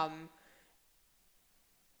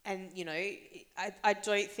 And, you know, I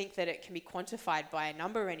don't think that it can be quantified by a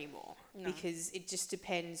number anymore, because it just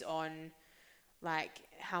depends on, like,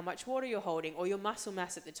 how much water you're holding or your muscle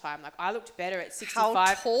mass at the time. Like, I looked better at 65.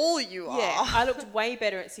 How tall you are. Yeah, I looked way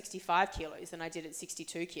better at 65 kilos than I did at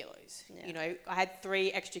 62 kilos. Yeah. You know, I had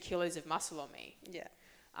 3 extra kilos of muscle on me. Yeah.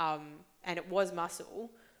 And it was muscle,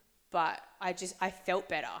 but I felt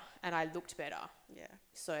better and I looked better. Yeah.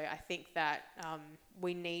 So I think that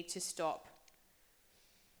we need to stop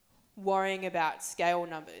worrying about scale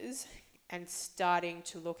numbers and starting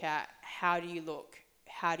to look at how do you look,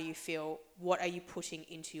 how do you feel, what are you putting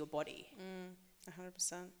into your body.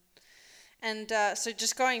 100%. And so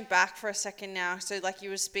just going back for a second now, so like you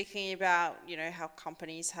were speaking about, you know, how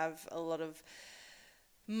companies have a lot of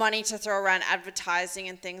money to throw around advertising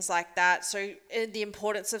and things like that. So the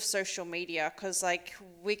importance of social media, because like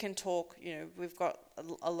we can talk, you know, we've got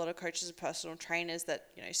a lot of coaches and personal trainers that,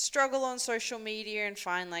 you know, struggle on social media and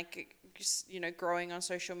find like, you know, growing on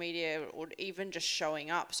social media or even just showing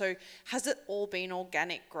up. So has it all been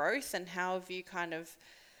organic growth, and how have you kind of,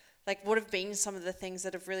 like, what have been some of the things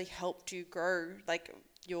that have really helped you grow, like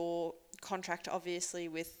your contract obviously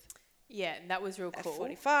with that was real cool.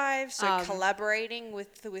 F45, so collaborating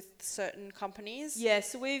with certain companies? Yeah,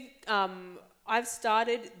 so we've I've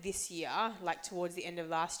started this year, like towards the end of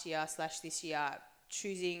last year / this year,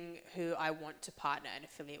 choosing who I want to partner and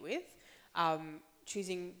affiliate with,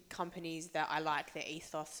 choosing companies that I like their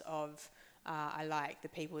ethos of, I like the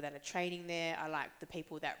people that are training there, I like the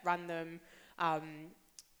people that run them,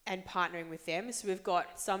 and partnering with them. So we've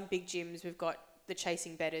got some big gyms, we've got the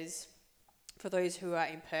Chasing Betters, for those who are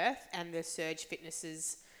in Perth, and the Surge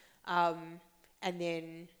Fitnesses, and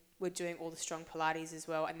then we're doing all the Strong Pilates as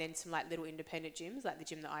well, and then some like little independent gyms, like the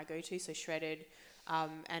gym that I go to, so Shredded,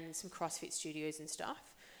 and some CrossFit studios and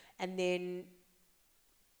stuff. And then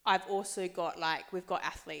I've also got, like, we've got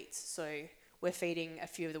athletes, so We're feeding a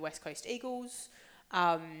few of the West Coast Eagles.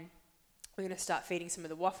 We're going to start feeding some of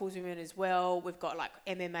the Waffles women as well. We've got like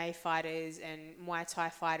MMA fighters and Muay Thai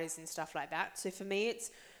fighters and stuff like that. So for me,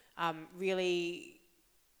 it's really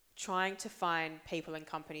trying to find people and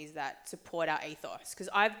companies that support our ethos. Because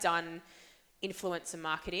I've done influencer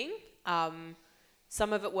marketing.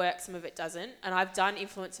 Some of it works, some of it doesn't. And I've done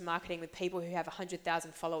influencer marketing with people who have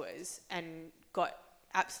 100,000 followers and got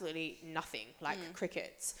absolutely nothing, like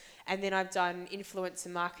crickets. And then I've done influencer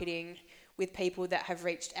marketing with people that have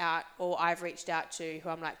reached out, or I've reached out to, who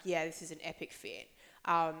I'm like, yeah, this is an epic fit.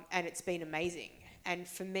 And it's been amazing. And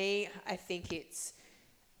for me, I think it's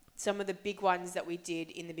some of the big ones that we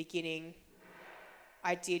did in the beginning,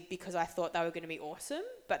 I did because I thought they were going to be awesome,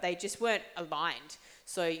 but they just weren't aligned.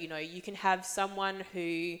 So, you know, you can have someone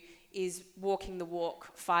who is walking the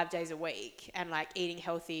walk 5 days a week and like eating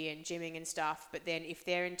healthy and gymming and stuff, but then if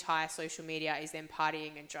their entire social media is them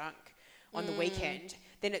partying and drunk on the weekend,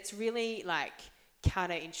 then it's really like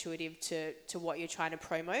counterintuitive to what you're trying to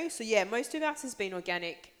promo. So yeah, most of ours has been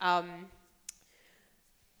organic.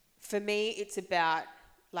 For me, it's about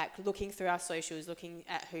like looking through our socials, looking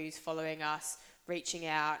at who's following us, reaching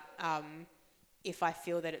out. If I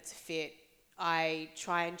feel that it's a fit, I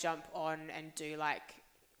try and jump on and do like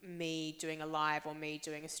me doing a live or me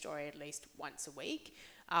doing a story at least once a week.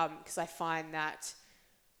 Because I find that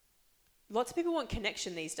lots of people want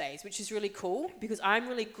connection these days, which is really cool because I'm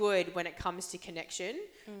really good when it comes to connection.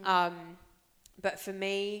 But for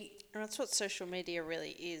me... And that's what social media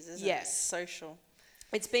really is, isn't it? It's social.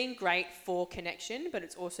 It's been great for connection, but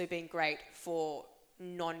it's also been great for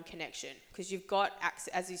non-connection because you've got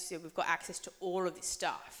access, as you said, we've got access to all of this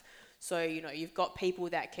stuff. So, you know, you've got people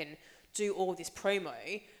that can do all this promo,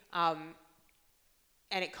 and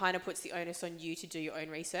it kind of puts the onus on you to do your own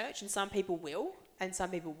research, and some people will and some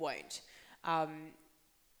people won't.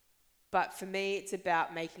 But for me, it's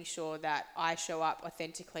about making sure that I show up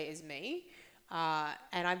authentically as me,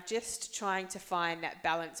 and I'm just trying to find that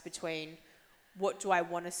balance between what do I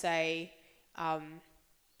want to say,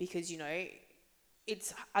 because, you know,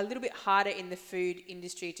 it's a little bit harder in the food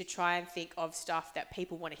industry to try and think of stuff that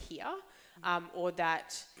people want to hear, or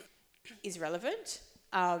that is relevant.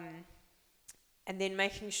 And then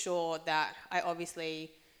making sure that I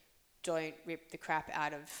obviously don't rip the crap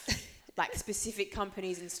out of like specific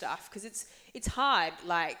companies and stuff, because it's hard.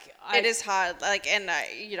 Like it is hard. Like, and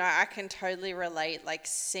you know, I can totally relate. Like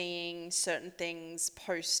seeing certain things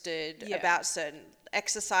posted about certain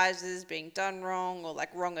exercises being done wrong, or like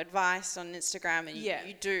wrong advice on Instagram, and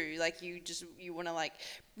you do like you want to like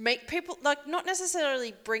make people, like, not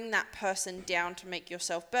necessarily bring that person down to make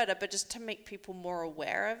yourself better, but just to make people more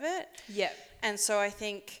aware of it. And so I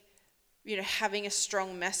think, you know, having a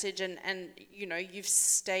strong message and you know, you've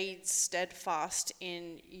stayed steadfast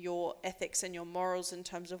in your ethics and your morals in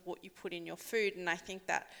terms of what you put in your food. And I think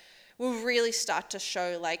that will really start to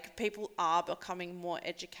show, like, people are becoming more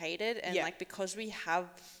educated, and like, because we have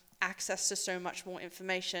access to so much more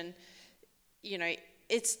information, you know,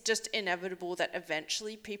 it's just inevitable that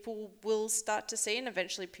eventually people will start to see, and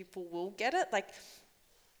eventually people will get it. Like,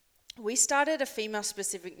 we started a female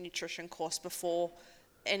specific nutrition course before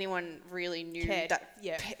anyone really knew that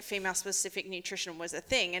female specific nutrition was a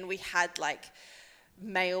thing, and we had like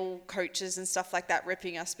male coaches and stuff like that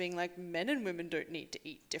ripping us, being like, men and women don't need to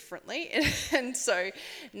eat differently. And so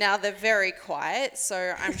now they're very quiet.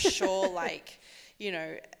 So I'm sure like, you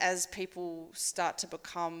know, as people start to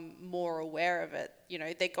become more aware of it, you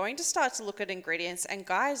know, they're going to start to look at ingredients. And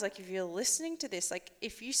guys, like, if you're listening to this, like,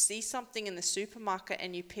 if you see something in the supermarket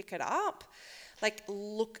and you pick it up, like,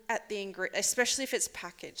 look at the ingredient, especially if it's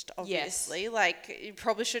packaged, obviously. Like, you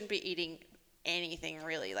probably shouldn't be eating anything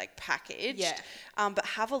really like packaged. But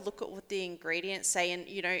have a look at what the ingredients say. And,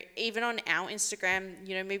 you know, even on our Instagram,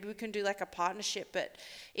 you know, maybe we can do like a partnership, but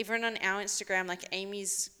even on our Instagram, like,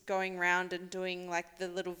 Amy's going around and doing like the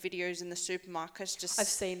little videos in the supermarkets. Just I've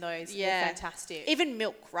seen those. They're fantastic. Even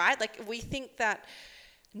milk, right? Like, we think that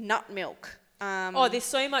nut milk, there's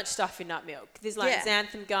so much stuff in nut milk. There's like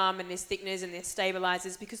xanthan gum, and there's thickeners, and there's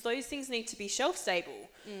stabilizers, because those things need to be shelf stable.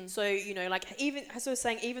 So, you know, like, even, as I was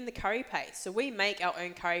saying, even the curry paste. So we make our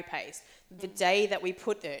own curry paste the day that we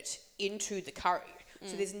put it into the curry.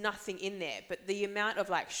 So there's nothing in there, but the amount of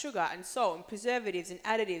like sugar and salt and preservatives and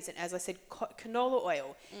additives, and, as I said, canola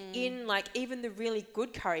oil in like even the really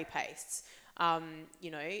good curry pastes.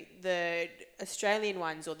 You know, the Australian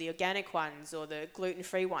ones or the organic ones or the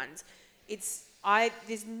gluten-free ones.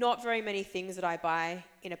 There's not very many things that I buy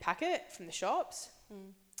in a packet from the shops.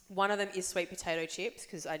 One of them is sweet potato chips,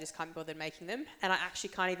 because I just can't be bothered making them. And I actually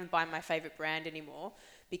can't even buy my favourite brand anymore,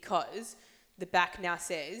 because the back now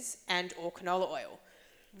says and or canola oil.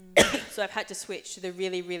 So I've had to switch to the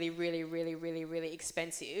really, really, really, really, really, really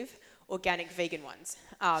expensive organic vegan ones,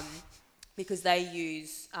 because they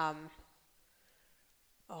use, I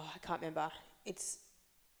can't remember.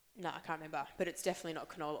 I can't remember, but it's definitely not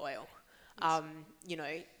canola oil. You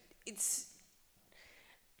know,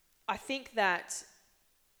 I think that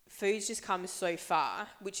food's just come so far,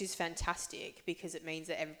 which is fantastic because it means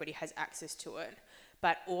that everybody has access to it.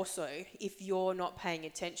 But also, if you're not paying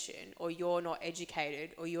attention or you're not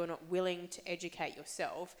educated or you're not willing to educate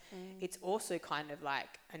yourself, it's also kind of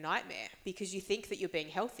like a nightmare because you think that you're being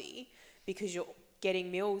healthy because you're getting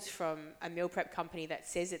meals from a meal prep company that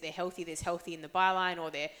says that they're healthy, there's healthy in the byline, or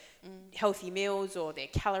they're healthy meals, or they're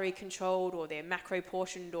calorie controlled, or they're macro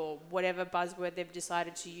portioned, or whatever buzzword they've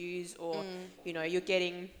decided to use, or, you know,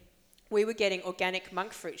 we were getting organic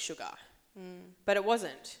monk fruit sugar, but it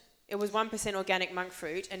wasn't. It was 1% organic monk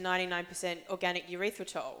fruit and 99% organic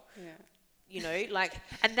erythritol. Yeah. You know, like,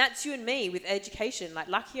 and that's you and me with education. Like,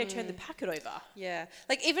 lucky I turned the packet over. Yeah.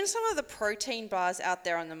 Like, even some of the protein bars out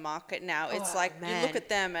there on the market now, it's like, you man. look at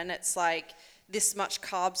them and it's like this much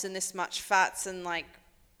carbs and this much fats and like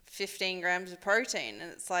 15 grams of protein. And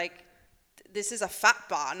it's like, this is a fat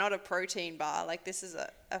bar, not a protein bar. Like, this is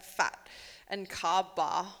a fat and carb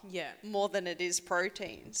bar more than it is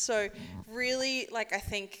protein. So really, like, I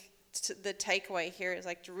think the takeaway here is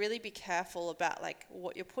like to really be careful about like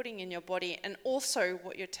what you're putting in your body and also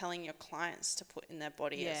what you're telling your clients to put in their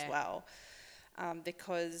body as well,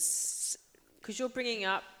 because you're bringing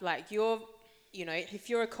up like you know, if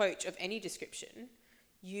you're a coach of any description,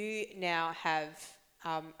 you now have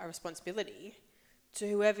a responsibility to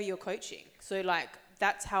whoever you're coaching. So like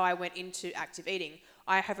that's how I went into active eating.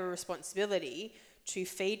 I have a responsibility to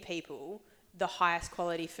feed people the highest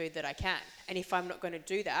quality food that I can. And if I'm not going to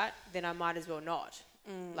do that, then I might as well not.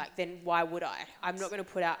 Like, then why would I? I'm not going to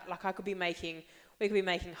put out, like we could be making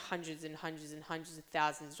hundreds and hundreds and hundreds of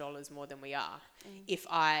thousands of dollars more than we are. If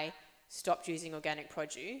I stopped using organic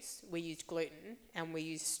produce, we used gluten and we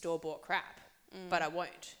used store-bought crap. But I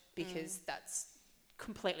won't because that's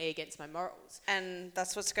completely against my morals. And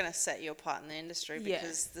that's what's going to set you apart in the industry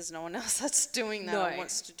because there's no one else that's doing that or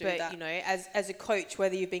wants to do that. But, you know, as a coach,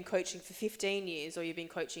 whether you've been coaching for 15 years or you've been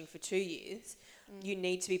coaching for 2 years, you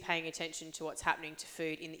need to be paying attention to what's happening to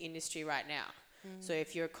food in the industry right now. So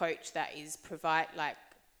if you're a coach that is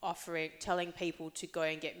telling people to go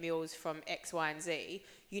and get meals from X, Y, and Z,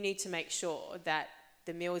 you need to make sure that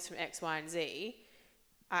the meals from X, Y, and Z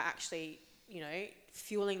are actually, you know,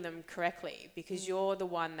 fueling them correctly because you're the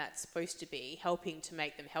one that's supposed to be helping to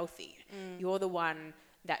make them healthy. You're the one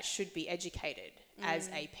that should be educated as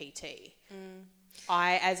a PT.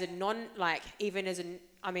 I, as a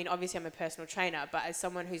I mean, obviously I'm a personal trainer, but as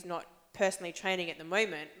someone who's not personally training at the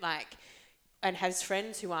moment, like, and has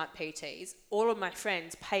friends who aren't PTs, all of my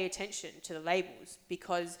friends pay attention to the labels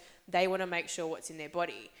because they want to make sure what's in their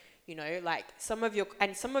body. You know, like some of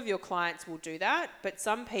your clients will do that, but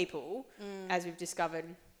some people, as we've discovered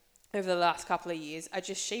over the last couple of years, are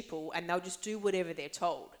just sheeple and they'll just do whatever they're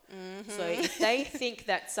told. So if they think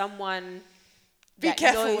that someone... Be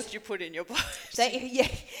careful what you put in your body.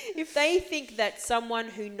 If they think that someone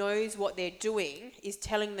who knows what they're doing is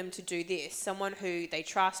telling them to do this, someone who they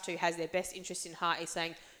trust, who has their best interest in heart is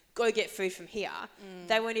saying, go get food from here,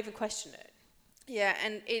 they won't even question it. Yeah,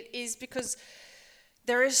 and it is because...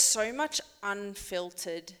 there is so much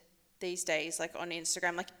unfiltered these days, like on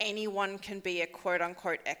Instagram, like anyone can be a quote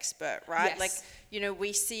unquote expert, right? Yes. Like, you know,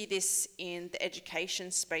 we see this in the education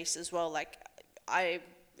space as well. Like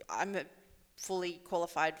I'm a fully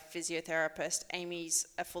qualified physiotherapist. Amy's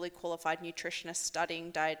a fully qualified nutritionist studying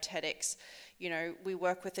dietetics. You know, we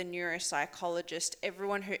work with a neuropsychologist.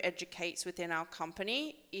 Everyone who educates within our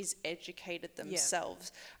company is educated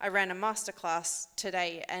themselves. I ran a masterclass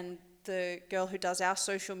today and the girl who does our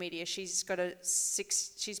social media, she's got a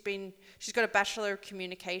Bachelor of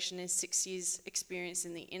Communication and 6 years experience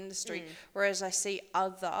in the industry. Whereas I see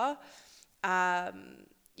other,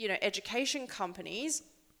 you know, education companies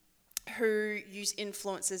who use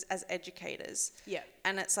influencers as educators. Yeah.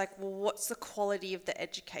 And it's like, well, what's the quality of the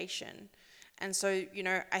education? And so, you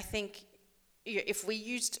know, I think if we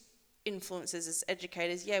used influencers as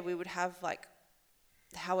educators, we would have like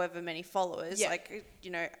however many followers, like,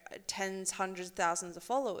 you know, tens, hundreds, thousands of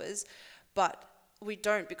followers, but we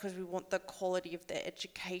don't because we want the quality of their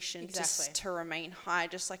education just to remain high,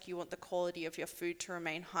 just like you want the quality of your food to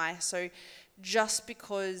remain high. So just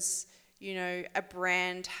because, you know, a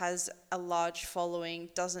brand has a large following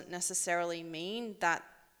doesn't necessarily mean that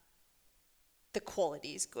the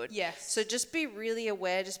quality is good. Yes. So just be really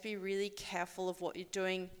aware, just be really careful of what you're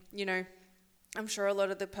doing. You know, I'm sure a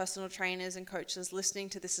lot of the personal trainers and coaches listening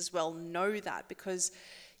to this as well know that, because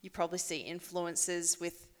you probably see influencers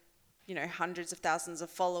with, you know, hundreds of thousands of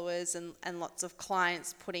followers and lots of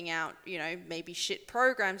clients putting out, you know, maybe shit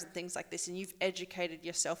programs and things like this, and you've educated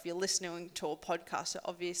yourself. You're listening to a podcast, so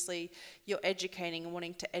obviously you're educating and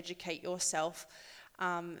wanting to educate yourself,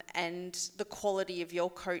 and the quality of your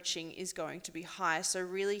coaching is going to be high. So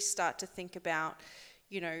really start to think about,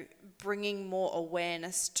 you know, bringing more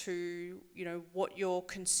awareness to, you know, what you're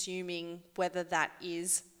consuming, whether that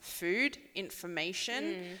is food,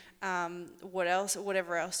 information,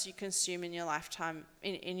 whatever else you consume in your lifetime,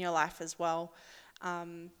 in your life as well.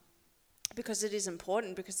 Because it is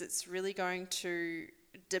important, because it's really going to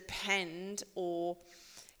depend, or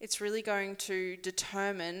it's really going to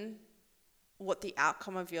determine what the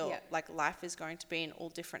outcome of your like life is going to be in all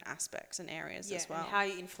different aspects and areas as well. And how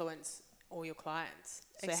you influence all your clients.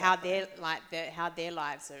 So Exactly. how their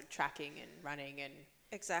lives are tracking and running and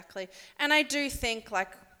Exactly. And I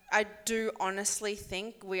do honestly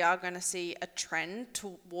think we are going to see a trend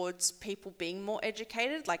towards people being more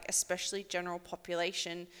educated, like especially general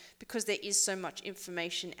population, because there is so much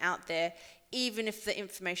information out there. Even if the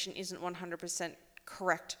information isn't 100%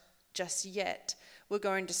 correct just yet, we're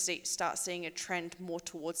going to start seeing a trend more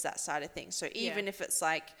towards that side of things. So even if it's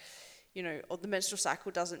like, you know, or the menstrual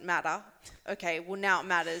cycle doesn't matter. Okay, well now it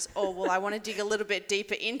matters. Oh, well I want to dig a little bit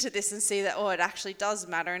deeper into this and see that, oh, it actually does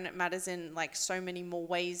matter, and it matters in like so many more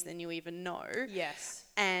ways than you even know. Yes.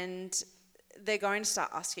 And they're going to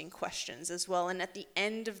start asking questions as well. And at the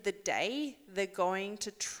end of the day, they're going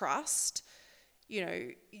to trust, you know,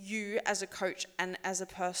 you as a coach and as a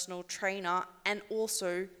personal trainer, and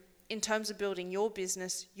also in terms of building your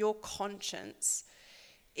business, your conscience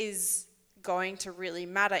is going to really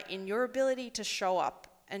matter in your ability to show up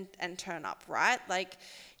and turn up, right? Like,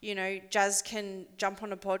 you know, Jazz can jump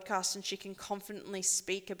on a podcast and she can confidently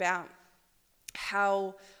speak about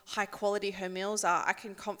how high quality her meals are. I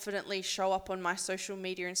can confidently show up on my social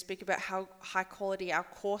media and speak about how high quality our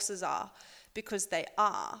courses are, because they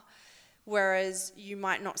are. Whereas you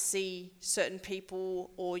might not see certain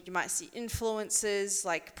people, or you might see influencers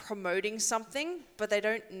like promoting something, but they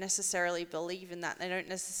don't necessarily believe in that. They don't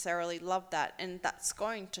necessarily love that. And that's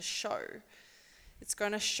going to show. It's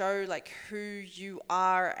going to show like who you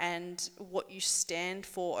are and what you stand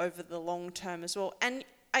for over the long term as well. And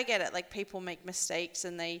I get it, like people make mistakes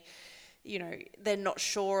and they, you know, they're not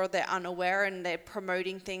sure or they're unaware and they're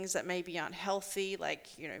promoting things that maybe aren't healthy. Like,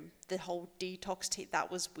 you know, the whole detox tea,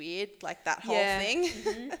 that was weird, like that whole thing.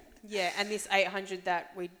 Mm-hmm. Yeah, and this 800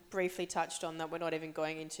 that we briefly touched on that we're not even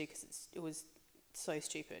going into because it was so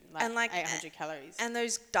stupid. And like 800 calories. And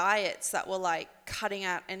those diets that were like cutting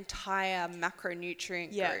out entire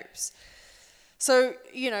macronutrient groups. So,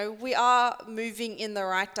 you know, we are moving in the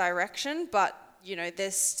right direction, but you know,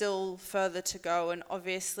 there's still further to go. And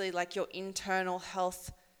obviously like your internal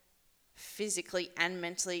health physically and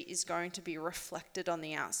mentally is going to be reflected on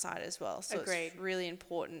the outside as well. So It's really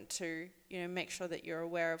important to, you know, make sure that you're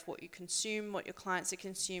aware of what you consume, what your clients are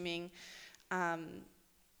consuming,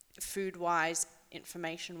 food wise,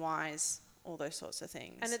 information wise, all those sorts of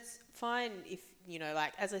things. And it's fine if, you know,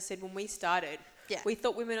 like, as I said, when we started, we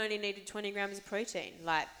thought women only needed 20 grams of protein.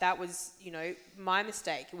 Like, that was, you know, my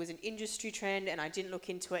mistake. It was an industry trend and I didn't look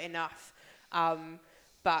into it enough.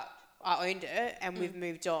 But I owned it and we've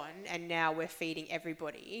moved on, and now we're feeding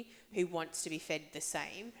everybody who wants to be fed the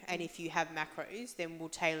same. And if you have macros, then we'll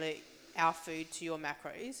tailor our food to your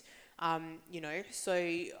macros. You know, so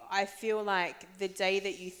I feel like the day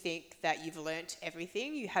that you think that you've learnt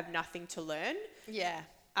everything, you have nothing to learn.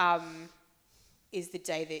 Is the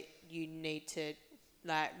day that you need to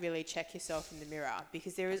like really check yourself in the mirror,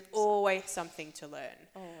 because there is always something to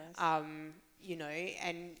learn. Always. You know,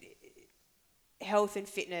 and health and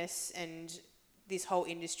fitness and this whole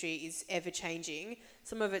industry is ever changing.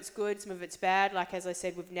 Some of it's good, some of it's bad. Like, as I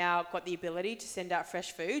said, we've now got the ability to send out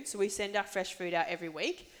fresh food. So we send our fresh food out every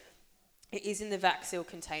week. It is in the vac seal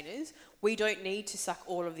containers. We don't need to suck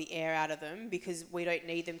all of the air out of them because we don't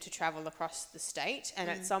need them to travel across the state. And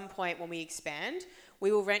at some point when we expand,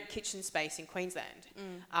 we will rent kitchen space in Queensland,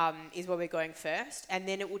 is where we're going first. And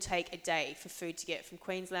then it will take a day for food to get from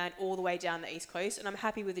Queensland all the way down the East Coast. And I'm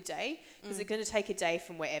happy with a day because it's going to take a day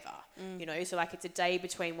from wherever, you know. So like, it's a day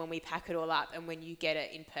between when we pack it all up and when you get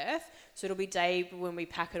it in Perth. So it'll be a day when we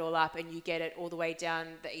pack it all up and you get it all the way down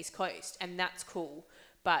the East Coast. And that's cool.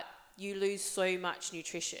 But you lose so much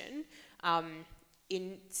nutrition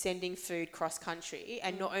in sending food cross country.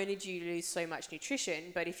 And not only do you lose so much nutrition,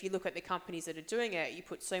 but if you look at the companies that are doing it, you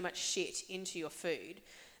put so much shit into your food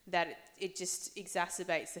that it just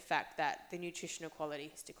exacerbates the fact that the nutritional quality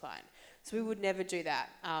has declined. So we would never do that.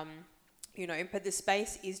 You know, but the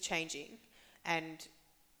space is changing, and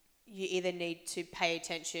you either need to pay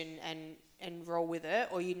attention and roll with it,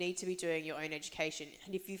 or you need to be doing your own education.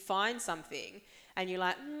 And if you find something and you're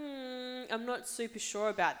like, I'm not super sure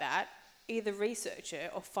about that, either research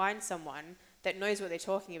it or find someone that knows what they're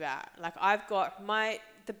talking about. Like I've got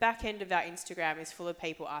the back end of our Instagram is full of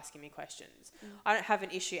people asking me questions. I don't have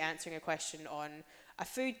an issue answering a question on a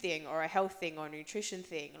food thing or a health thing or a nutrition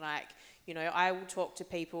thing. Like, you know, I will talk to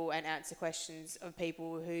people and answer questions of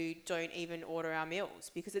people who don't even order our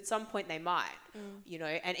meals, because at some point they might, you know,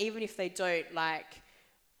 and even if they don't, like,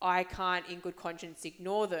 I can't in good conscience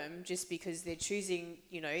ignore them just because they're choosing,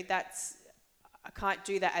 you know, I can't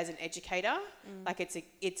do that as an educator. Like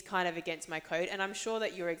it's kind of against my code. And I'm sure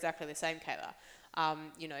that you're exactly the same, Kayla.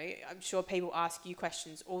 You know, I'm sure people ask you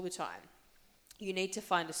questions all the time. You need to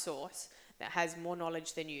find a source that has more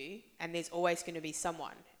knowledge than you, and there's always going to be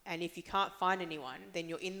someone. And if you can't find anyone, then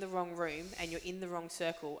you're in the wrong room and you're in the wrong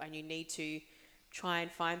circle, and you need to try and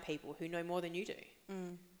find people who know more than you do.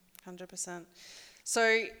 100%.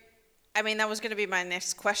 So, I mean, that was going to be my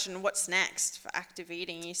next question. What's next for active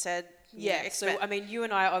eating? You said... So, I mean, you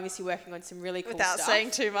and I are obviously working on some really cool stuff. Without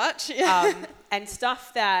saying too much. And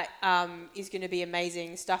stuff that is going to be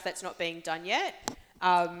amazing, stuff that's not being done yet,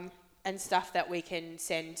 and stuff that we can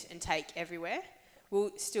send and take everywhere.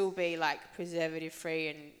 Will still be like preservative free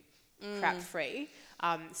and crap free.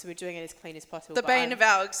 So we're doing it as clean as possible. The bane of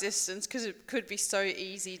our existence, because it could be so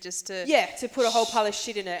easy just to... Yeah, to put a whole pile of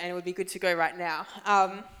shit in it and it would be good to go right now.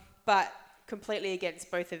 But completely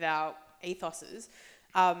against both of our ethoses.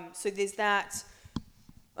 So there's that.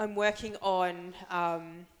 I'm working on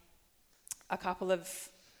a couple of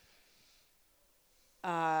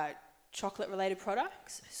chocolate related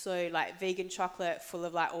products. So like vegan chocolate full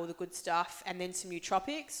of like all the good stuff, and then some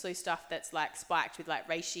nootropics. So stuff that's like spiked with like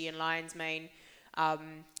reishi and lion's mane.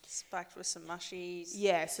 Spiked with some mushies.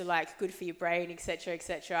 Yeah, so like good for your brain, etc.,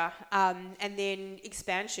 etc. And then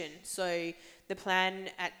expansion. So the plan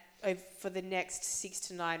for the next 6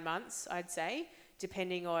 to 9 months, I'd say,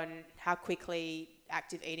 depending on how quickly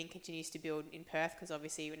active eating continues to build in Perth, because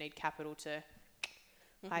obviously we need capital to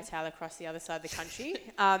hightail across the other side of the country,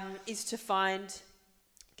 is to find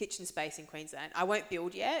kitchen space in Queensland. I won't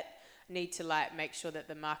build yet. I need to like make sure that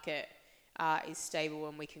the market is stable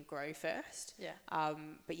and we can grow first. Yeah.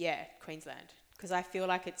 But yeah, Queensland, because I feel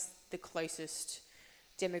like it's the closest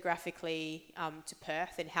demographically to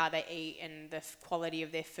Perth, and how they eat and the quality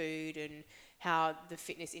of their food and how the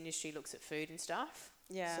fitness industry looks at food and stuff.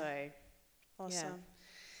 Yeah. So, awesome.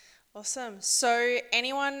 Yeah. Awesome. So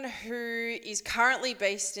anyone who is currently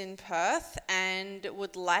based in Perth and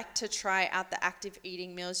would like to try out the active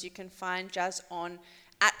eating meals, you can find Jazz on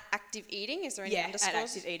 @active eating. Is there any underscores?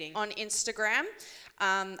 @active eating on Instagram.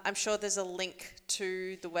 I'm sure there's a link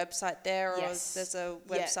to the website there, or there's a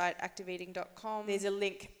website, activeeating.com. There's a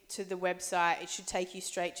link to the website. It should take you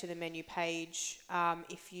straight to the menu page.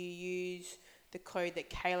 If you use the code that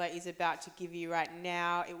Kayla is about to give you right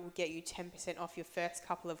now, it will get you 10% off your first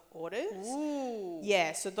couple of orders. Ooh.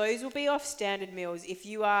 Yeah, so those will be off standard meals. If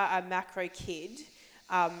you are a macro kid,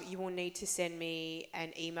 you will need to send me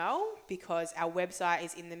an email, because our website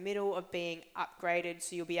is in the middle of being upgraded,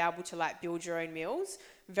 so you'll be able to like build your own meals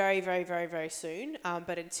very, very, very, very soon.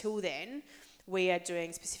 But until then, we are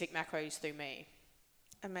doing specific macros through me.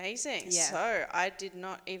 Amazing. Yeah. So I did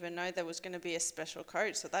not even know there was going to be a special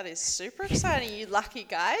code. So that is super exciting, you lucky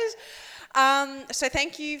guys. So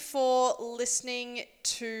thank you for listening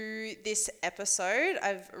to this episode.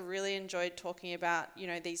 I've really enjoyed talking about, you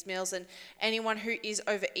know, these meals, and anyone who is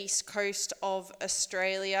over East Coast of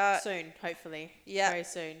Australia. Soon, hopefully. Yeah. Very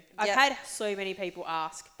soon. I've had so many people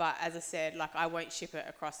ask, but as I said, like I won't ship it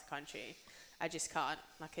across the country. I just can't.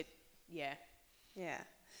 Yeah.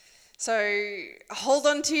 So hold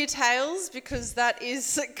on to your tails, because that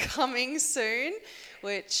is coming soon,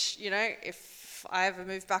 which, you know, if I ever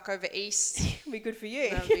move back over east, It'll be good for you.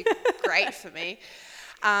 that'll be great for me.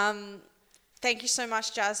 Thank you so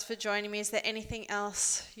much, Jazz, for joining me. Is there anything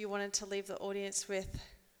else you wanted to leave the audience with?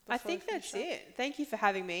 I think that's it. Thank you for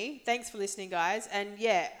having me. Thanks for listening, guys. And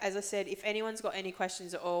yeah, as I said, if anyone's got any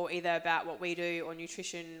questions at all, either about what we do or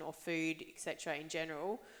nutrition or food, etc. in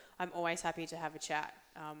general, I'm always happy to have a chat.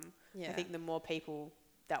 I think the more people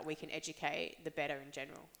that we can educate, the better in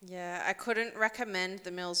general. Yeah, I couldn't recommend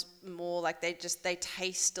the meals more. Like they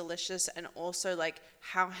taste delicious, and also like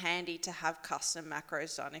how handy to have custom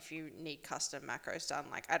macros done if you need custom macros done.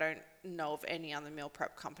 Like I don't know of any other meal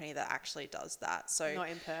prep company that actually does that. So Not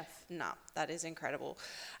in Perth. No, that is incredible.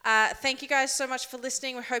 Thank you guys so much for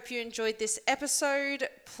listening. We hope you enjoyed this episode.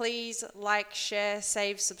 Please like, share,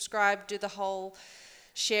 save, subscribe, do the whole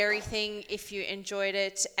sharey thing if you enjoyed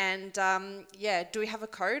it. And do we have a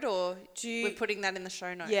code, or we're putting that in the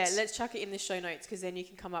show notes? Yeah, let's chuck it in the show notes, because then you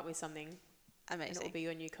can come up with something. Amazing. And it will be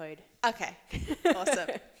your new code. Okay, awesome.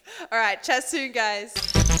 All right, chat soon, guys.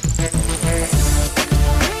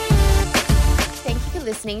 Thank you for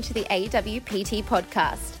listening to the AWPT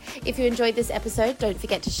podcast. If you enjoyed this episode, don't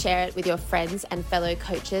forget to share it with your friends and fellow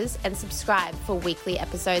coaches, and subscribe for weekly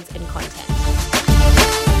episodes and content.